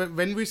that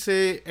when we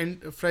say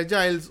and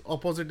fragile's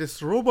opposite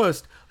is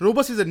robust,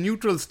 robust is a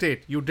neutral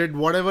state. You did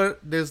whatever,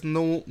 there's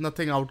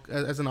nothing out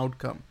as an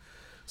outcome.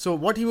 So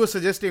what he's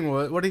suggesting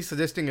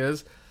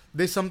is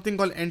there's something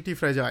called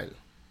anti-fragile.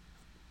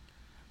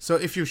 So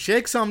if you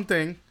shake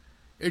something,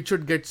 it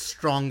should get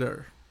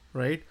stronger,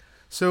 right?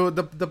 So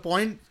the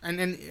point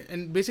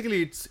and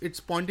basically it's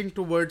pointing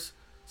towards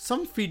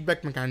some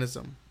feedback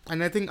mechanism,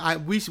 and I think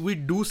we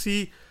do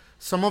see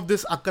some of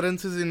these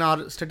occurrences in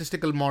our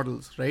statistical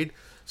models, right?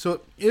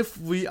 So if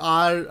we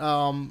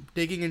are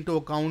taking into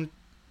account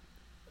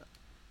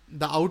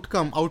the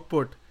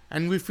output,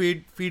 and we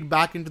feed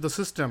back into the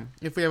system,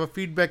 if we have a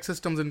feedback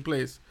systems in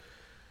place,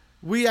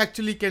 we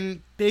actually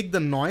can take the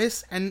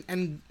noise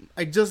and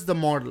adjust the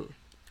model.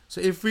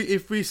 So if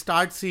we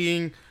start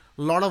seeing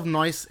a lot of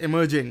noise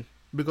emerging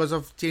because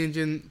of change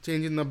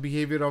in the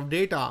behavior of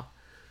data,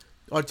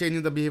 or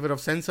changing the behavior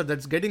of sensor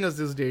that's getting us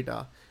this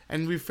data,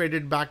 and we fed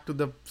it back to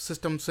the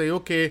system, say,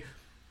 okay,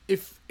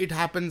 if it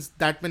happens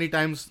that many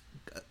times,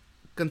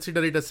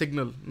 consider it a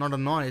signal, not a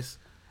noise,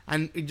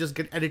 and it just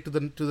get added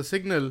to the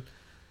signal.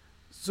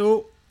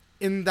 So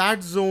in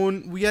that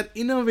zone, we are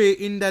in a way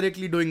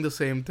indirectly doing the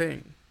same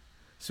thing.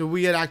 So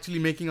we are actually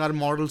making our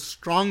model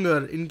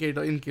stronger in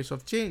case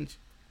of change.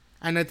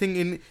 And I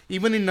think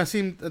even in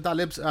Nassim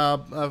Taleb's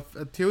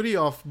theory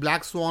of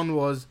Black Swan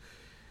was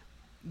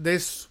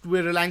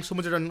we're relying so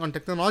much on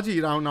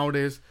technology around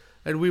nowadays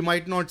that we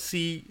might not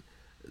see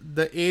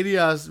the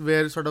areas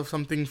where sort of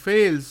something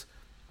fails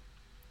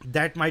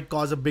that might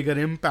cause a bigger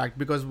impact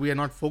because we are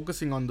not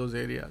focusing on those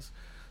areas.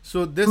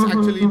 So this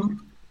actually,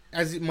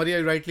 as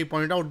Maria rightly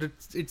pointed out,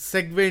 it's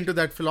segue into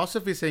that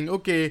philosophy saying,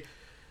 okay,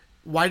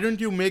 why don't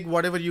you make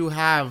whatever you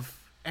have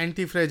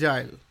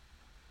anti-fragile,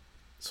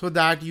 so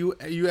that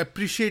you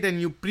appreciate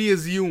and you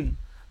pre-assume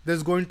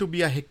there's going to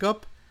be a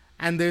hiccup,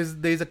 and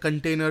there's a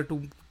container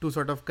to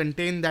sort of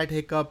contain that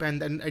hiccup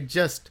and then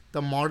adjust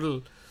the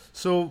model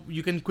so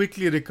you can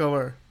quickly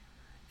recover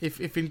if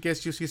in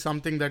case you see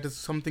something that is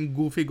something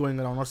goofy going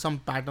around, or some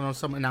pattern or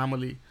some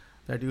anomaly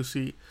that you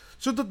see.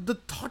 So the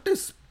thought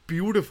is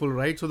beautiful,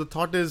 right? So the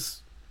thought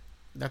is,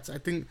 I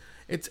think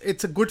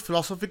it's a good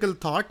philosophical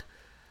thought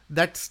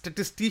that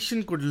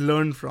statistician could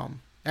learn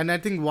from. And I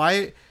think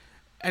why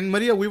And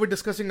Maria, we were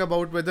discussing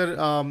about whether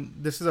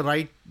this is a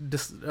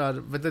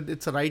whether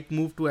it's a right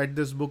move to add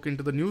this book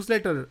into the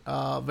newsletter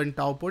when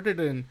Tao put it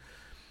in.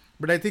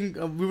 But I think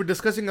we were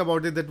discussing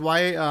about it, that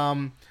why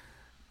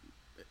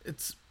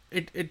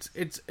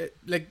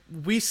like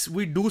we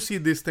do see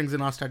these things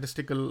in our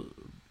statistical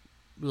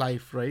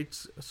life, right?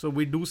 So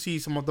we do see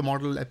some of the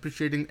model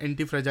appreciating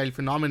anti-fragile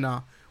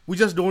phenomena. We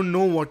just don't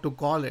know what to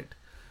call it,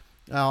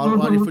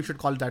 or if we should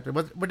call it that way.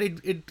 But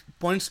it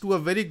points to a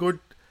very good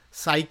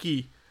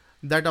psyche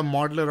that a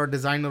modeler or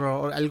designer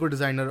or algo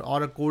designer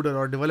or a coder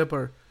or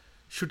developer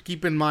should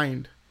keep in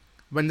mind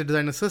when they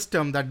design a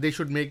system, that they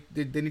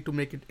need to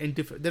make it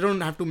they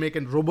don't have to make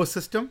a robust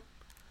system.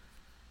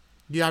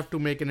 You have to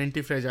make an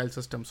anti-fragile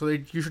system. So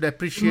you should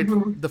appreciate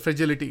the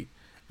fragility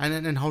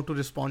and how to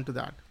respond to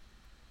that.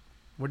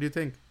 What do you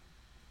think?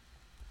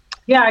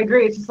 Yeah, I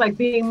agree. It's just like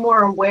being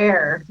more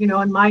aware,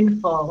 and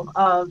mindful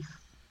of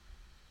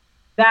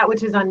that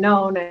which is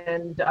unknown,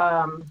 and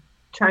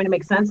trying to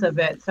make sense of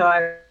it. So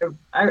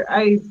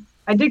I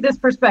dig this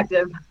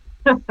perspective.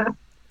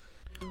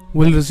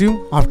 We'll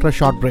resume after a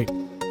short break.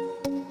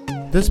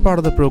 This part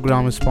of the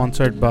program is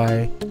sponsored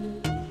by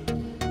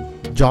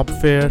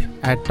JobFair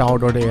at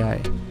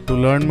Tao.ai. To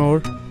learn more,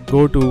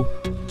 go to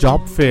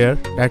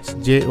JobFair, that's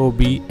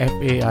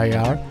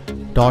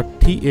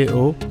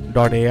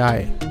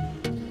JOBFAIR.TAO.ai.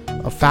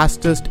 A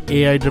fastest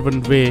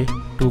AI-driven way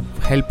to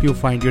help you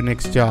find your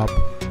next job.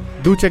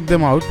 Do check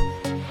them out.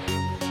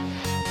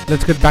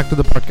 Let's get back to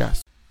the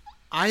podcast.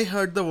 I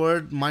heard the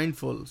word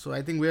mindful, so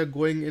I think we are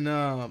going in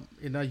a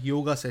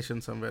yoga session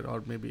somewhere,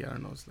 or maybe, I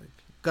don't know, it's like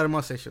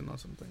karma session or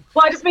something.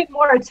 Well, I just mean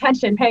more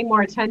attention, paying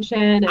more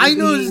attention. And I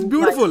know, it's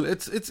beautiful. I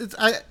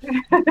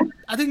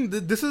think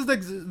this is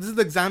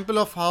the example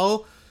of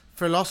how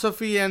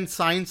philosophy and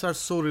science are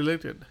so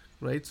related,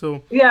 right?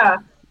 So yeah,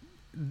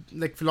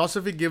 like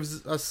philosophy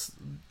gives us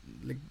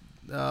like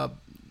the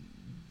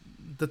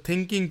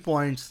thinking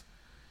points,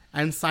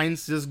 and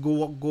science just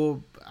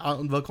go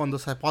work on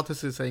this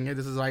hypothesis, saying, hey,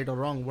 this is right or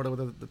wrong, whatever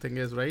the thing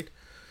is, right?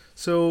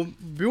 So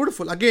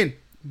beautiful. Again,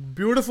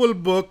 beautiful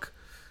book.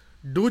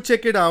 Do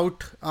check it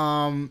out.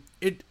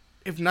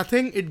 If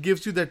nothing, it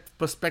gives you that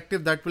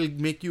perspective that will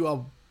make you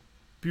a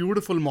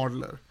beautiful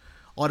modeler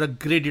or a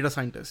great data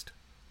scientist,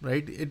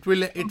 right? It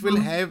will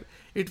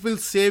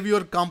save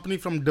your company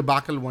from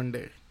debacle one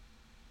day.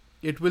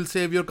 It will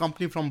save your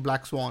company from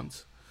black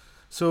swans.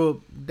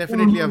 So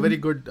definitely a very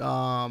good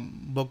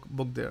book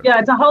there. Yeah,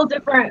 it's a whole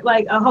different,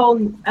 like a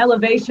whole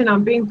elevation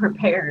on being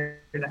prepared.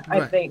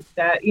 I think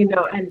that,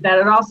 and that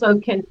it also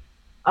can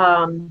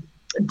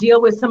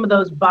deal with some of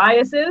those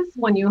biases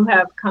when you're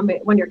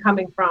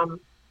coming from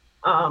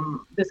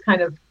this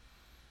kind of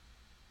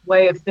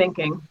way of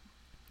thinking.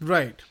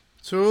 Right.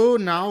 So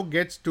now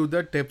gets to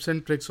the tips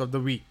and tricks of the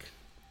week.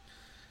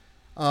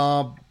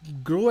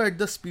 Grow at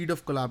the speed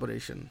of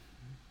collaboration.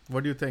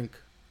 What do you think?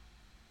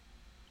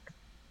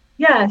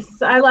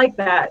 Yes, I like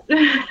that.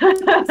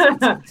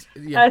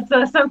 Yeah.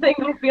 That's something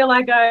I feel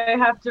like I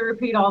have to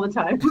repeat all the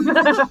time.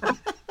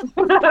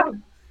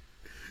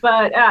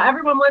 But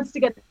everyone wants to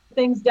get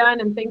things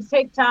done, and things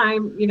take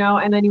time,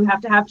 and then you have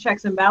to have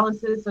checks and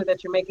balances so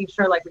that you're making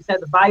sure, like we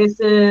said, the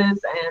biases,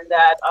 and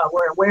that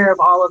we're aware of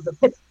all of the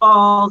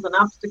pitfalls and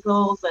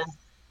obstacles and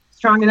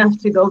strong enough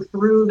to go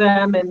through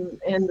them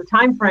in the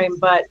time frame.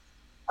 But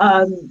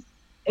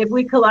if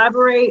we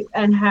collaborate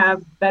and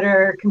have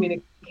better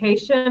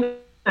communication,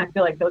 I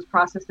feel like those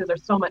processes are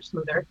so much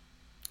smoother.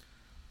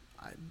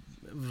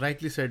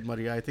 Rightly said,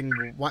 Maria. I think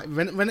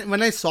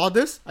when I saw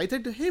this, I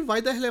thought, hey,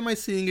 why the hell am I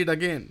seeing it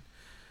again?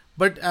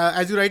 But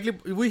as you rightly,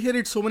 we hear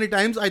it so many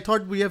times. I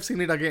thought we have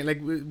seen it again.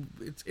 Like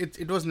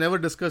it was never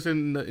discussed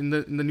in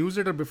the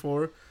newsletter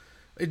before.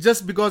 It's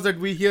just because that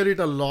we hear it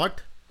a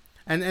lot,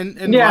 and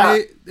yeah.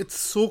 Why it's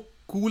so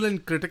cool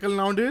and critical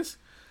nowadays.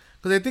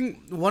 Because I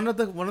think one of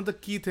the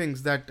key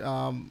things that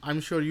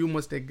I'm sure you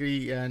must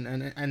agree,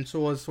 and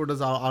so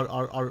does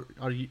our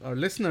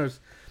listeners,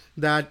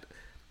 that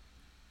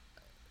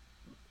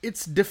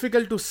it's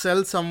difficult to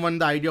sell someone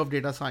the idea of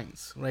data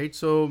science, right?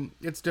 So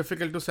it's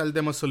difficult to sell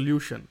them a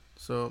solution.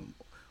 So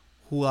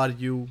who are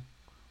you?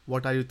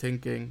 What are you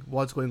thinking?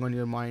 What's going on in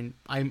your mind?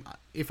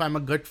 If I'm a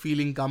gut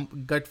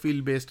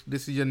feel based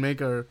decision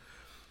maker,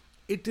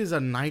 it is a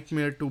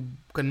nightmare to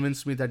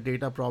convince me that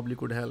data probably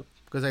could help.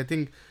 Because I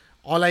think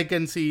all I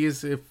can see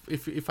is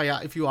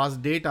if you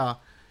ask data,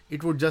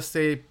 it would just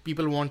say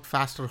people want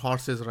faster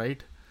horses,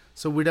 right?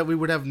 So we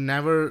would have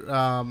never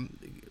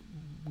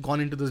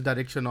gone into this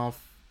direction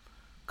of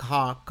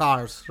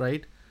cars,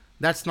 right?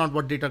 That's not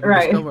what data could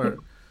discover.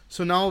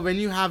 So now when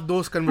you have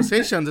those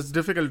conversations, it's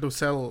difficult to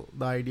sell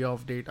the idea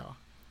of data.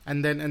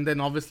 And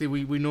then obviously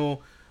we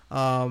know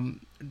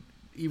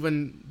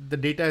even the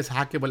data is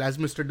hackable, as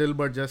Mr.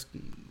 Dilbert just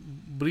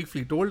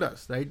briefly told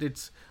us, right?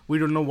 We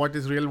don't know what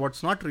is real,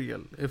 what's not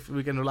real, if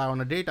we can rely on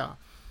the data.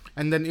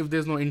 And then if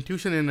there's no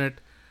intuition in it,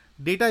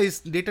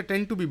 data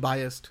tend to be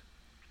biased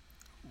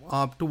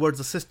towards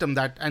the system,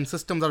 and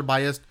systems are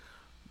biased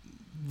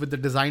with the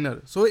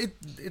designer. So it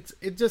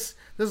just,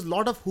 there's a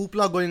lot of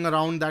hoopla going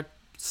around that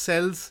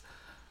sells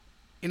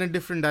in a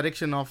different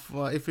direction of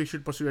if we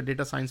should pursue a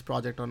data science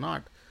project or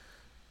not.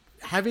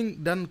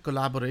 Having done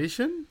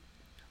collaboration,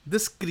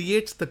 this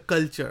creates the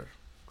culture.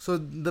 So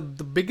the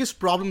biggest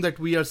problem that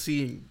we are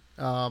seeing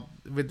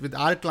with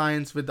our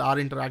clients, with our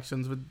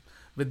interactions,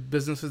 with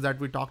businesses that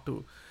we talk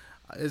to,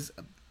 is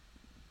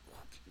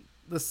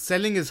the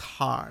selling is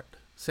hard.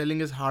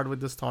 Selling is hard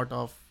with this thought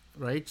of,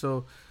 right?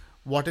 So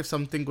what if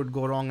something could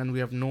go wrong and we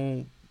have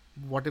no,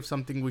 what if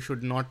something we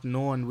should not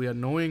know and we are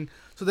knowing?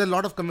 So there are a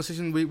lot of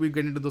conversations, we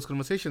get into those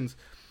conversations.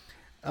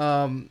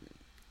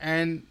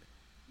 And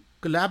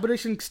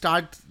collaboration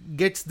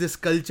gets this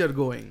culture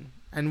going.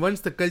 And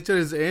once the culture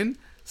is in,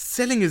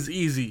 selling is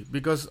easy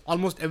because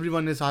almost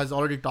everyone has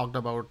already talked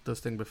about this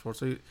thing before.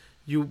 So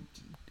you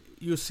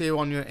save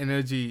on your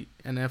energy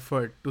and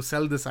effort to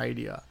sell this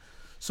idea.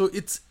 So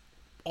it's,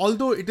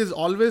 although it is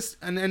always,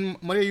 and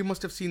Maria, you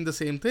must have seen the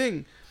same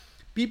thing,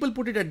 people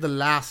put it at the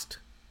last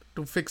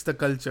to fix the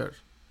culture.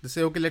 They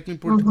say, okay, let me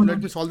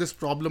solve this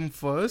problem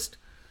first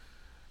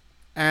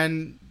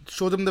and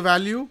show them the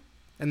value,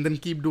 and then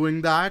keep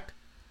doing that,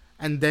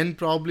 and then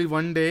probably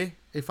one day,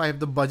 if I have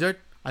the budget,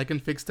 I can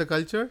fix the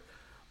culture.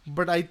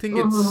 But I think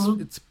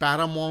it's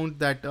paramount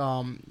that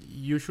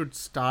you should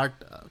start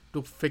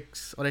to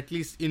fix or at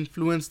least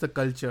influence the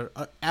culture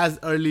as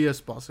early as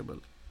possible.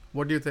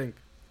 What do you think?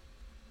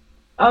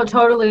 Oh,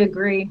 totally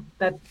agree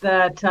that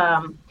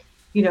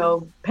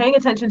paying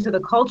attention to the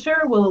culture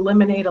will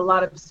eliminate a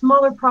lot of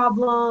smaller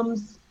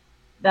problems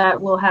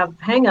that will have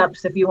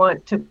hangups if you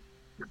want to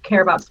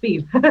care about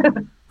speed.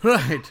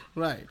 Right.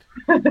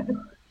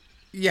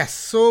 Yes.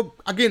 So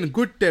again,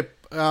 good tip.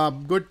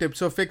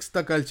 So fix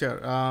the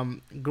culture,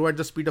 grow at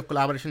the speed of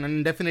collaboration,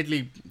 and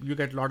definitely you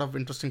get a lot of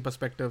interesting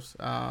perspectives.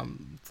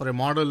 For a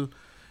model,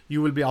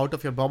 you will be out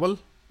of your bubble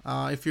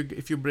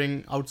if you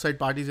bring outside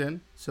parties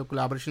in. So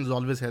collaboration is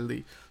always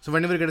healthy. So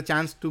whenever you get a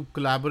chance to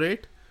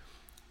collaborate,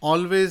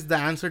 always the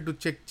answer to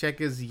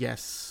check is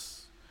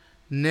yes.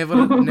 Never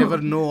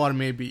no or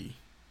maybe,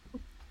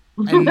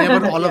 and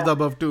never all of the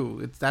above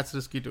too. That's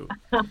risky too.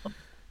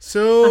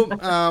 So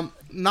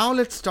now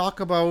let's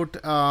talk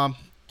about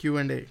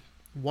Q&A.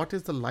 What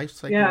is the life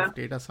cycle of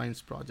data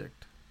science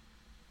project?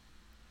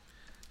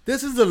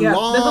 This is a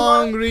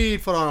long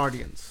read for our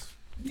audience.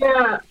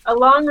 Yeah, a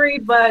long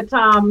read, but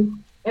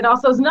it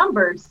also is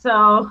numbered,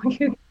 so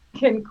you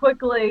can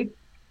quickly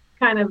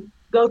kind of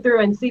go through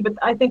and see. But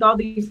I think all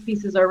these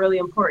pieces are really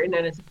important,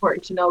 and it's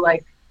important to know,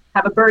 like,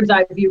 have a bird's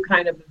eye view,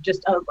 kind of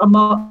just a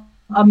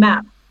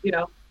map,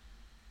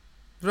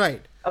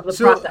 right, of the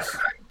process.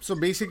 So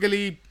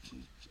basically,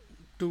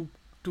 to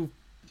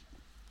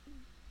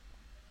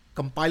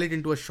compile it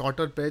into a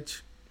shorter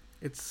pitch,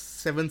 it's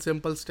 7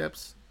 simple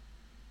steps.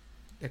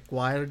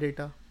 Acquire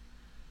data,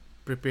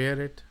 prepare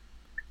it,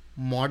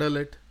 model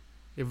it,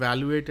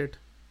 evaluate it,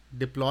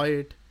 deploy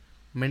it,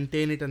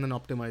 maintain it, and then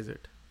optimize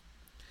it.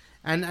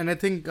 And I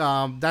think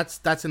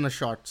that's in a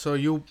short. So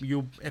you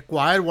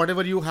acquire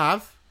whatever you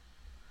have,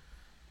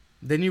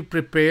 then you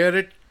prepare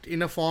it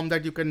in a form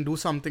that you can do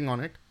something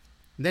on it.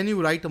 Then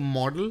you write a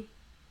model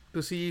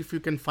to see if you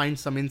can find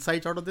some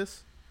insights out of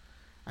this,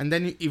 and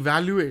then you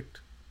evaluate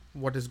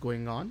what is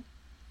going on.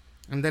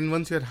 And then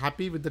once you're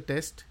happy with the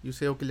test, you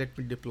say, okay, let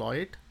me deploy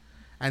it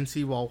and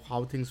see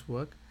how things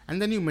work.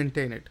 And then you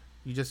maintain it.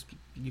 You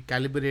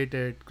calibrate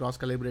it, cross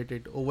calibrate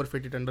it,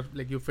 overfit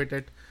it you fit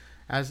it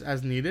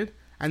as needed.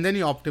 And then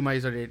you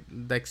optimize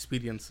the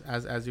experience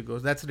as you go.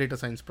 That's a data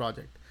science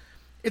project.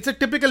 It's a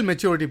typical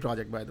maturity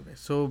project, by the way.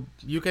 So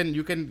you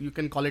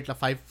can call it a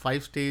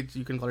five stage.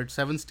 You can call it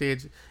 7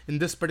 stage. In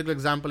this particular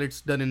example,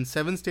 it's done in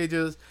 7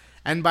 stages.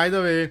 And by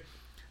the way,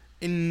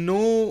 in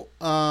no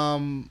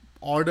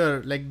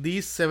order, like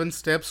these 7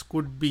 steps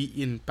could be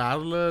in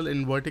parallel,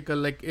 in vertical,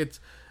 like it's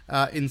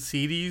in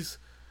series.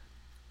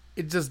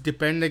 It just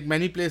depends. Like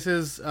many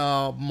places,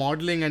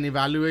 modeling and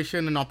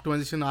evaluation and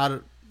optimization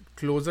are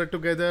closer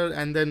together,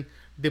 and then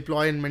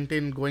deploy and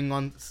maintain going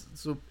on.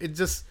 So it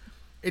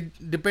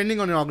depending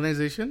on your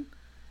organization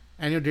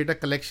and your data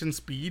collection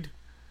speed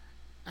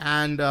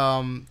and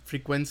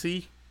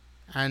frequency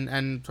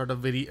and sort of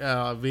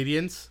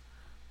variance,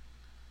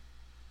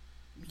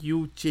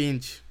 you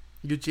change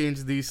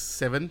these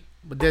 7,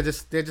 but they're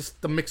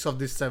just the mix of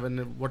these 7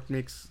 what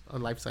makes a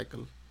life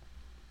cycle.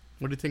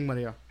 What do you think,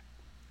 Maria?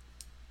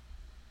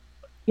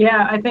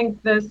 Yeah, I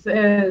think this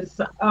is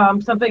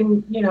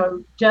something,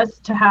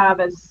 just to have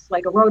as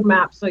like a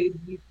roadmap, so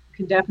you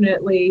can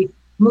definitely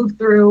move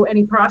through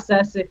any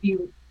process if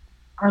you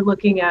are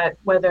looking at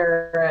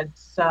whether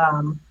it's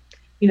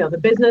the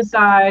business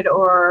side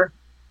or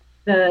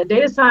the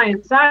data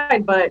science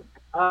side, but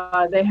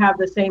they have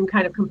the same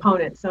kind of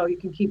components, so you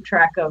can keep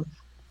track of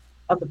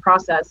the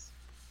process.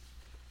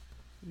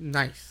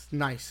 Nice.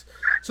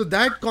 So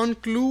that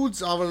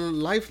concludes our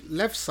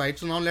left side.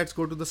 So now let's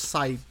go to the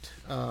side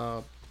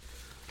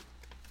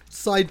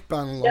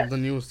panel of the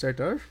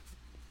newsletter.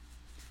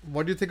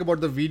 What do you think about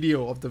the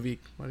video of the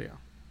week, Maria?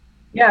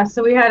 Yeah,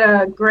 so we had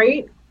a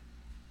great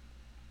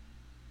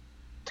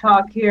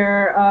talk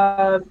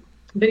here,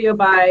 video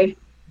by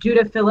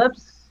Judah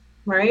Phillips,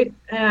 right?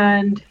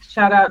 And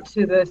shout out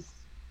to this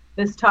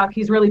this talk,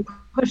 he's really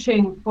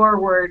pushing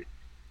forward,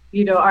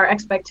 our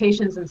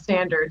expectations and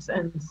standards.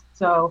 And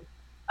so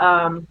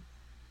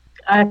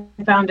I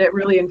found it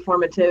really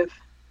informative.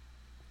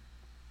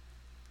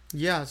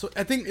 Yeah, so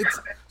I think it's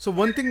so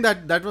one thing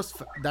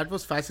that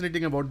was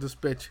fascinating about this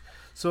pitch.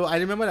 So I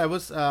remember I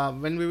was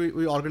when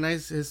we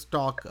organized his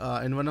talk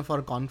in one of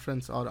our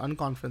conference or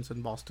unconference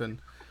in Boston.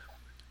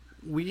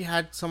 We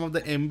had some of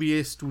the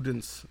MBA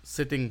students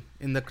sitting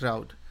in the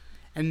crowd,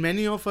 and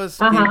many of us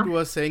came to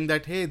us saying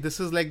that, hey, this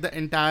is like the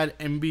entire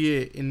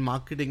MBA in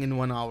marketing in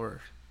 1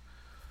 hour.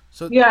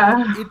 So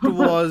Yeah. it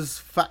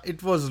was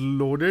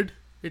loaded.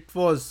 It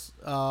was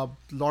a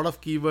lot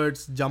of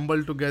keywords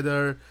jumbled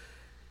together,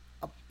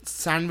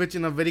 sandwich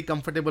in a very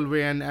comfortable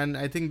way, and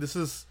I think this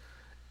is,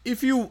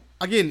 if you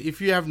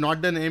have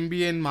not done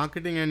MBA in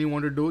marketing and you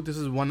want to do, this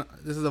is a 1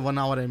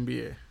 hour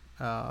MBA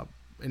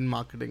in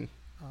marketing.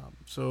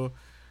 So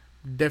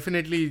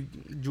definitely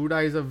Judah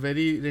is a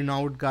very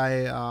renowned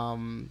guy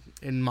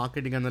in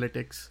marketing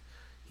analytics.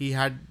 He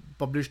had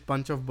published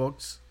bunch of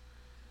books,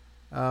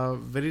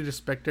 very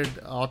respected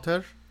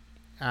author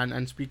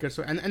and speaker,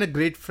 so and a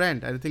great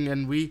friend, I think.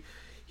 And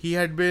he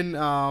had been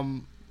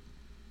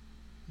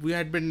we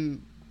had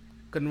been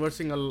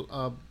conversing a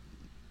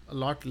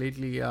lot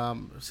lately,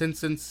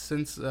 since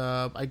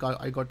I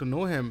got to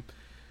know him.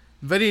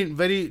 Very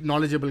very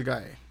knowledgeable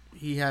guy.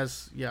 He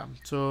has, yeah.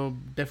 So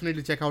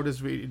definitely check out his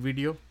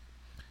video.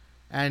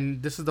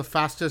 And this is the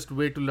fastest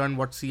way to learn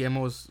what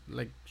CMOs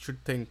like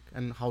should think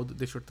and how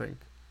they should think.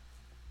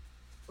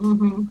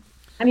 hmm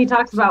And he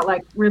talks about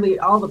like really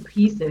all the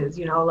pieces,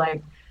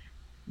 like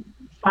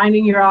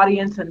finding your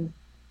audience and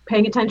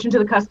paying attention to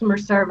the customer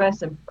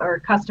service or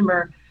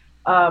customer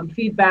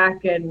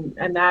feedback and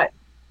that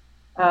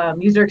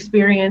user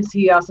experience.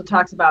 He also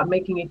talks about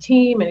making a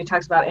team, and he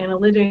talks about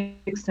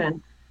analytics,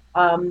 and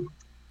I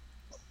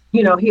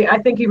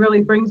think he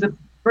really brings to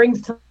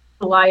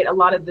light a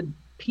lot of the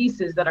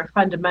pieces that are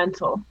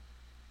fundamental.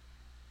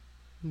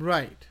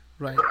 Right,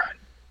 right.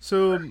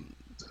 So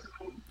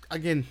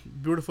again,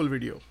 beautiful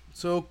video.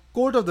 So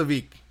quote of the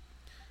week: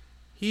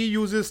 he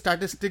uses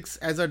statistics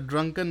as a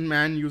drunken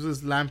man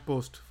uses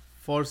lamppost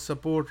for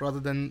support rather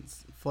than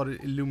for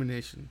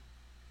illumination.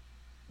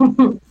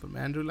 From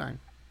Andrew Lang.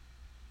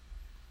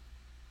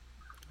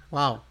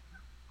 Wow.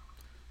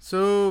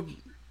 So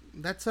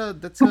that's a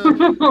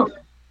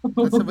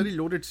very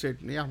loaded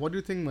statement. Yeah. What do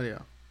you think,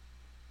 Maria?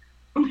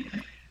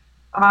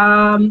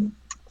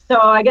 So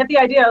I get the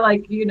idea,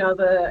 like, the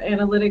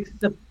analytics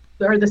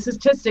or the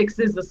statistics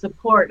is the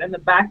support and the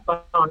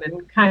backbone,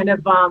 and kind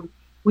of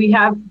we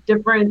have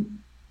different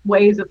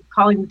ways of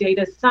calling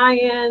data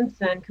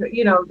science, and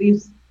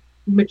these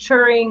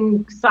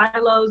maturing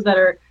silos that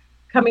are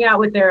coming out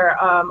with their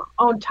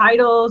own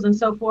titles and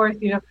so forth,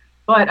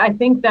 but I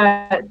think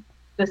that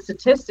the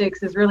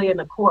statistics is really in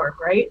the core,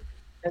 right?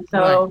 And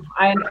so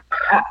right.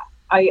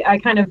 I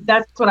kind of,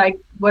 that's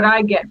what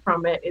I get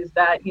from it, is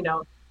that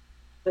the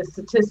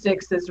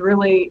statistics is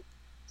really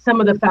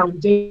some of the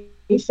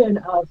foundation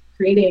of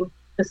creating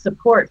the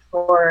support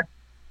for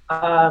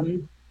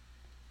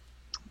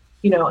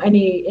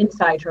any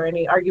insight or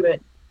any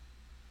argument.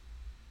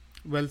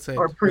 Well said.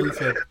 Or proof.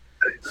 Well said.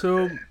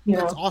 So that's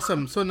Yeah.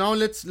 awesome. So now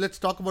let's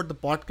talk about the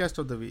podcast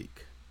of the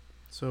week.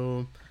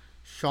 So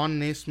Sean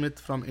Naismith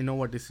from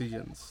Innova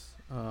Decisions.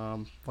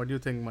 What do you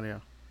think,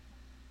 Maria?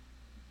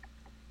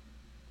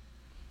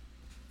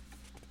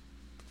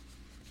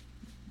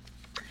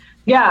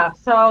 Yeah,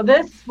 so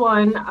this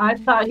one, I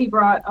thought he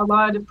brought a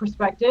lot of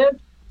perspective.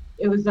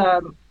 It was,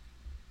 a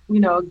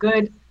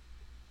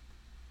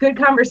good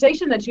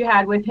conversation that you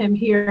had with him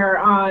here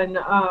on,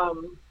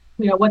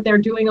 what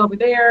they're doing over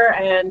there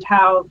and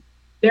how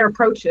their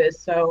approach is.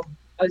 So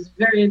it was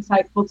very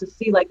insightful to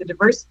see like the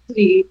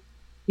diversity,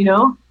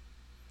 and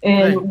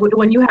Right.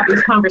 when you have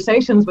these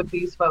conversations with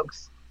these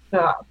folks.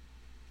 So,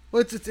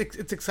 Well,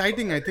 it's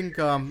exciting. I think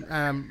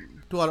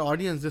to our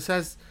audience, this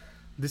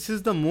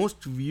is the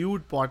most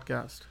viewed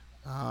podcast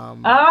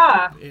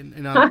ah,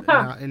 in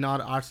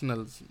our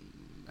arsenals,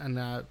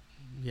 and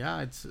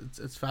yeah,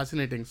 it's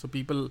fascinating. So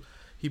people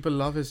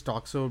love his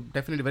talk. So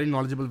definitely very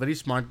knowledgeable, very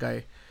smart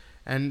guy.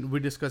 And we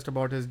discussed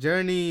about his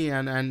journey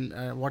and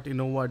what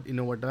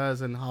Innova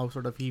does and how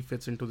sort of he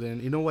fits into the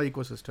Innova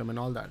ecosystem and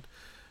all that.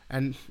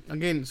 And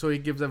again, so he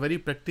gives a very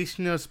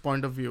practitioner's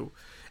point of view.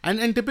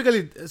 And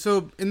typically,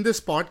 so in this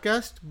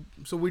podcast,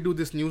 so we do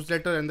this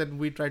newsletter, and then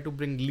we try to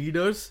bring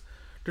leaders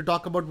to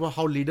talk about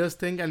how leaders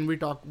think, and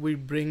we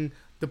bring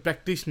the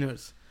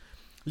practitioners.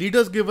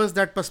 Leaders give us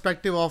that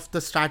perspective of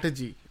the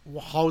strategy,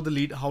 how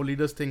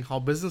leaders think, how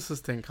businesses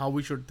think, how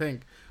we should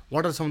think,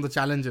 what are some of the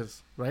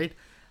challenges, right?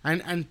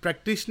 And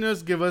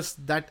practitioners give us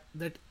that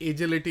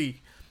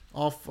agility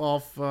of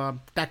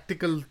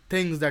tactical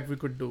things that we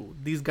could do.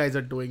 These guys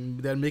are doing.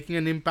 They're making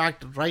an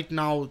impact right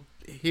now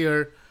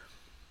here,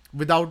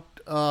 without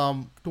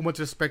too much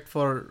respect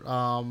for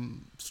or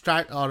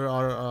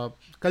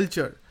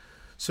culture.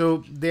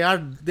 So they are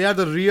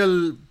the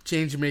real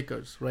change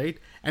makers, right?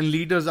 And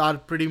leaders are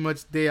pretty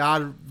much, they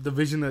are the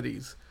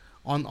visionaries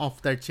on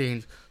of that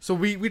change. So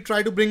we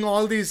try to bring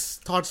all these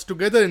thoughts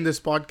together in this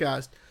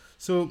podcast.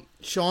 So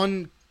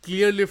Sean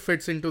clearly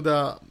fits into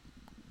the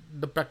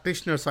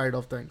practitioner side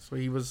of things. So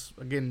he was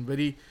again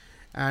very,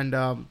 and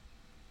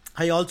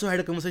I also had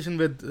a conversation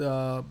with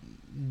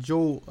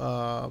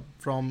Joe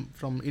from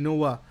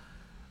Innova,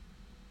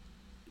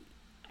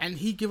 and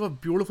he gave a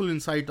beautiful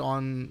insight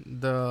on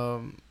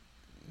the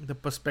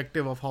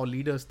perspective of how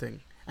leaders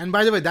think. And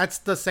by the way, that's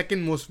the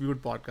second most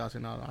viewed podcast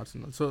in our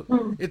arsenal. So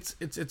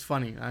it's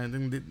funny. I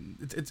think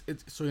it's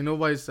so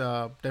Innova is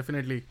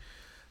definitely,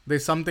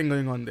 there's something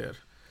going on there.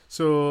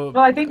 So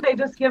Well, I think they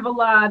just give a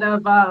lot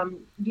of,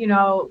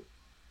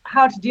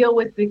 how to deal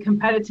with the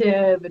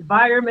competitive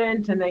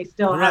environment, and they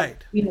still have,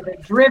 Right. They're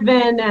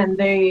driven, and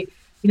they,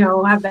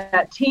 have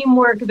that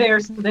teamwork there.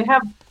 So they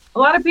have a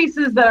lot of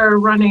pieces that are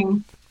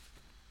running.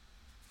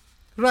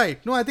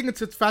 Right. No, I think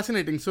it's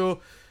fascinating. So,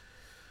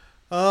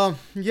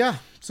 yeah.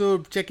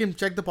 So check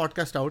the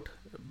podcast out.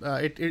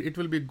 It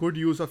will be good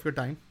use of your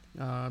time.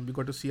 You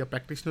got to see a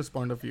practitioner's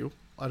point of view,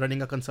 or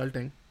running a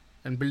consulting,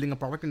 and building a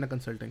product in a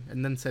consulting,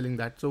 and then selling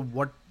that. So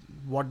what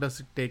does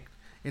it take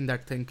in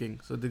that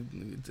thinking? So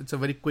it's a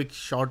very quick,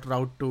 short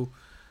route to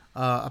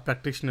a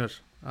practitioner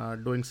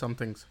doing some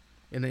things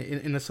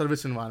in a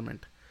service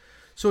environment.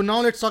 So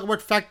now let's talk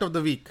about fact of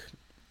the week.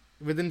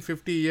 Within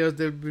 50 years,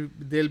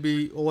 there'll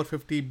be over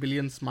 50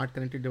 billion smart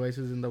connected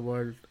devices in the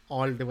world,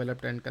 all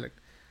developed and collect.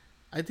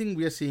 I think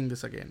we are seeing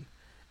this again,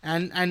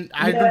 and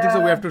I don't think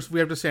so. We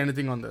have to say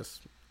anything on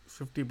this.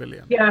 50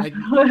 billion. Yeah,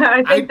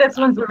 I think this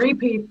one's a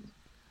repeat.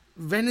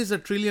 When is a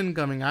trillion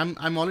coming?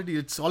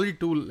 It's already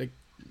too, like,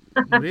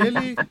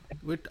 really.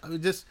 We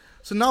just,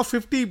 so now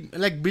 50,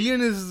 like,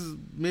 billion is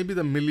maybe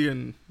the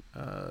million,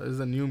 is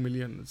the new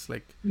million. It's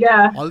like,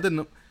 Yeah. all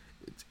the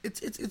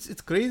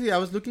it's crazy. I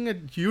was looking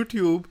at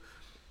YouTube.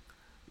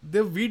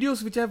 There are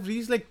videos which have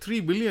reached like 3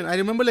 billion. I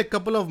remember like a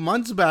couple of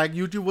months back,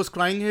 YouTube was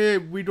crying, "Hey,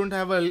 we don't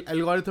have an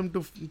algorithm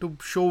to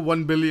show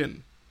 1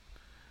 billion."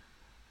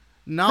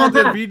 Now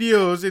their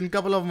videos in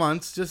couple of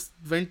months just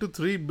went to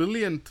 3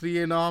 billion,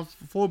 3.5,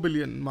 4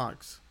 billion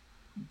marks.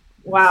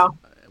 Wow.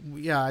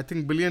 Yeah, I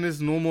think billion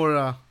is no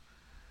more.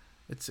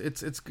 It's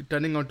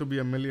turning out to be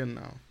a million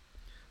now.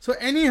 So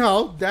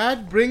anyhow,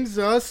 that brings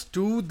us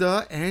to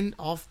the end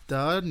of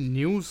the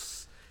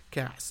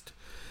newscast.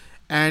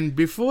 And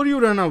before you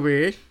run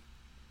away,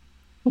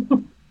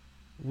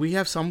 we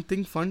have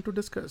something fun to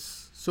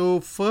discuss. So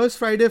first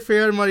Friday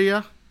fair,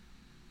 Maria,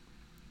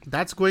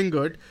 that's going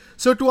good.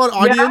 So to our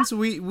audience,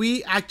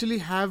 we actually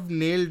have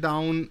nailed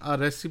down a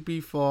recipe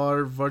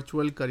for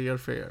virtual career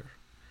fair.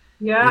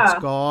 Yeah. It's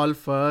called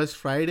First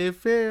Friday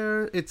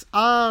Fair. It's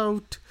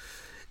out.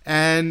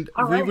 And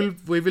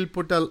we will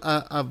put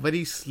a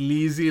very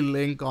sleazy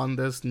link on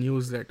this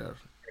newsletter.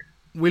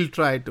 We'll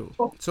try to.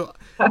 So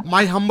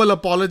my humble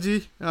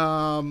apology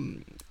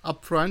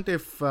up front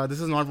if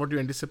this is not what you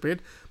anticipate.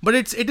 But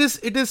it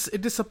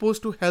is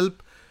supposed to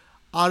help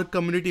our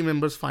community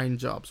members find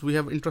jobs. We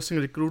have interesting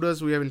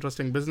recruiters, we have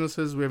interesting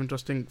businesses, we have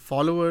interesting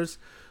followers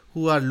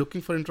who are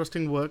looking for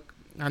interesting work.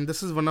 And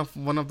this is one of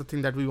the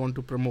things that we want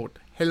to promote: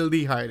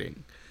 healthy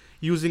hiring,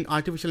 using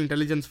artificial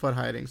intelligence for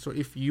hiring. So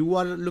if you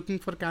are looking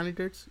for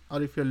candidates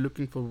or if you're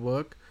looking for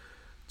work,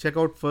 check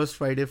out First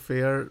Friday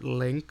Fair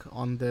link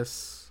on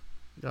this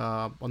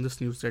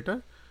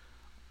newsletter,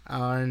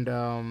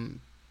 and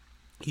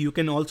you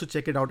can also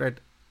check it out at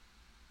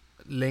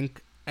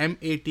link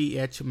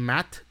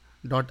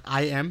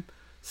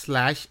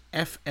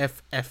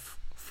mathim/FFF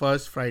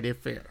First Friday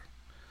Fair.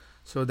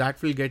 So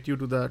that will get you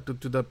to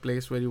the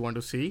place where you want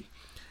to see.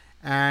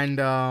 And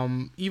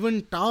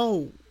even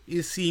Tao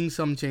is seeing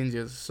some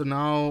changes. So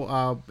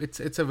now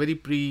it's a very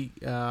pre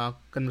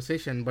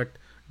conversation, but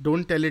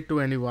don't tell it to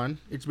anyone.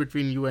 It's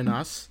between you and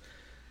us.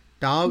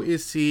 Tao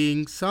is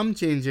seeing some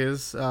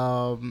changes.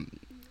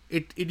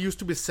 It used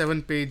to be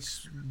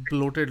 7-page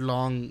bloated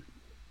long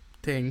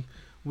thing.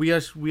 We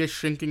are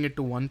shrinking it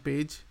to 1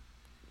 page.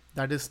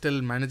 That is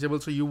still manageable.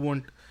 So you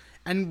won't.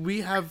 And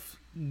we have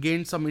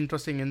gained some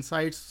interesting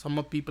insights. Some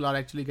of people are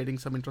actually getting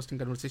some interesting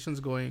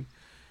conversations going.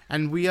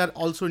 And we are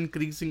also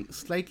increasing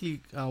slightly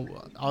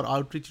our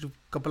outreach to a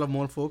couple of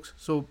more folks.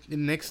 So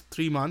in next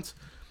 3 months,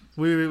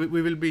 we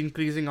will be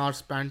increasing our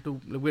span to,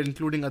 we're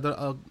including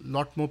a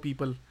lot more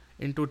people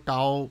into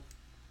Tao,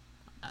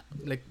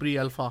 like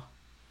pre-alpha,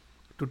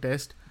 to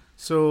test.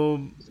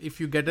 So if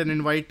you get an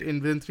invite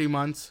within 3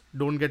 months,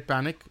 don't get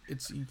panic.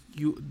 It's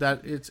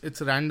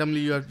randomly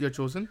you're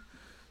chosen.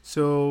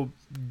 So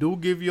do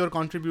give your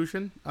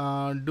contribution.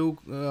 Do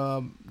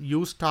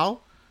use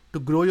Tao to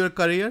grow your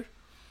career.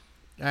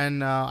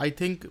 And I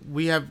think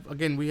we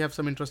have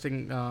some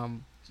interesting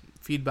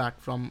feedback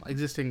from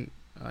existing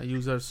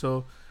users.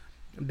 So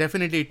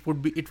definitely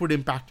it would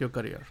impact your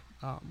career.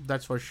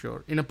 That's for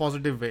sure, in a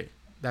positive way.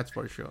 That's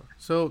for sure.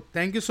 So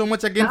thank you so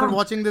much again for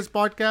watching this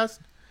podcast.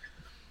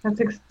 That's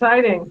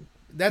exciting.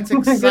 That's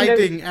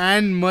exciting.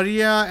 And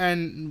Maria,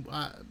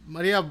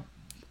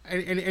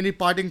 any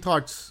parting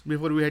thoughts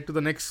before we head to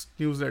the next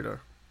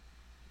newsletter?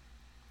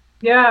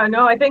 Yeah,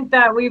 no, I think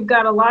that we've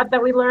got a lot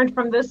that we learned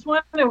from this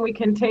one, and we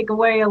can take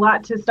away a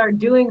lot to start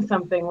doing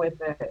something with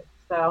it.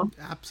 So,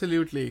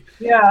 Absolutely.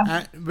 yeah,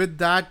 And with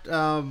that,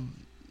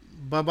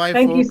 bye bye,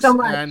 thank you so folks,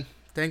 much. and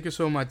thank you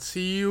so much.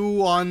 See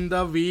you on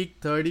the week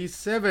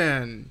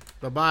 37.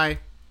 Bye bye.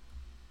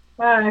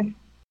 Bye.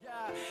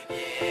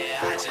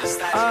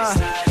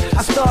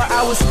 I thought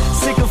I was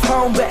sick of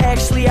home, but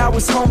actually I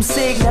was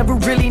homesick. Never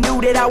really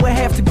knew that I would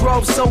have to grow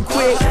up so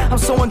quick. I'm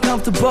so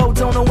uncomfortable,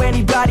 don't know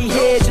anybody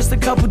here. Just a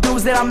couple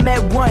dudes that I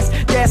met once,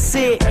 that's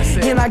it.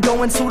 And I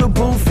go into the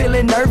booth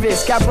feeling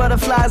nervous. Got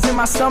butterflies in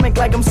my stomach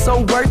like I'm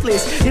so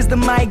worthless. Is the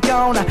mic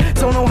on? I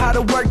don't know how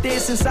to work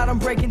this. Inside I'm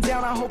breaking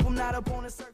down, I hope I'm not up on the surface.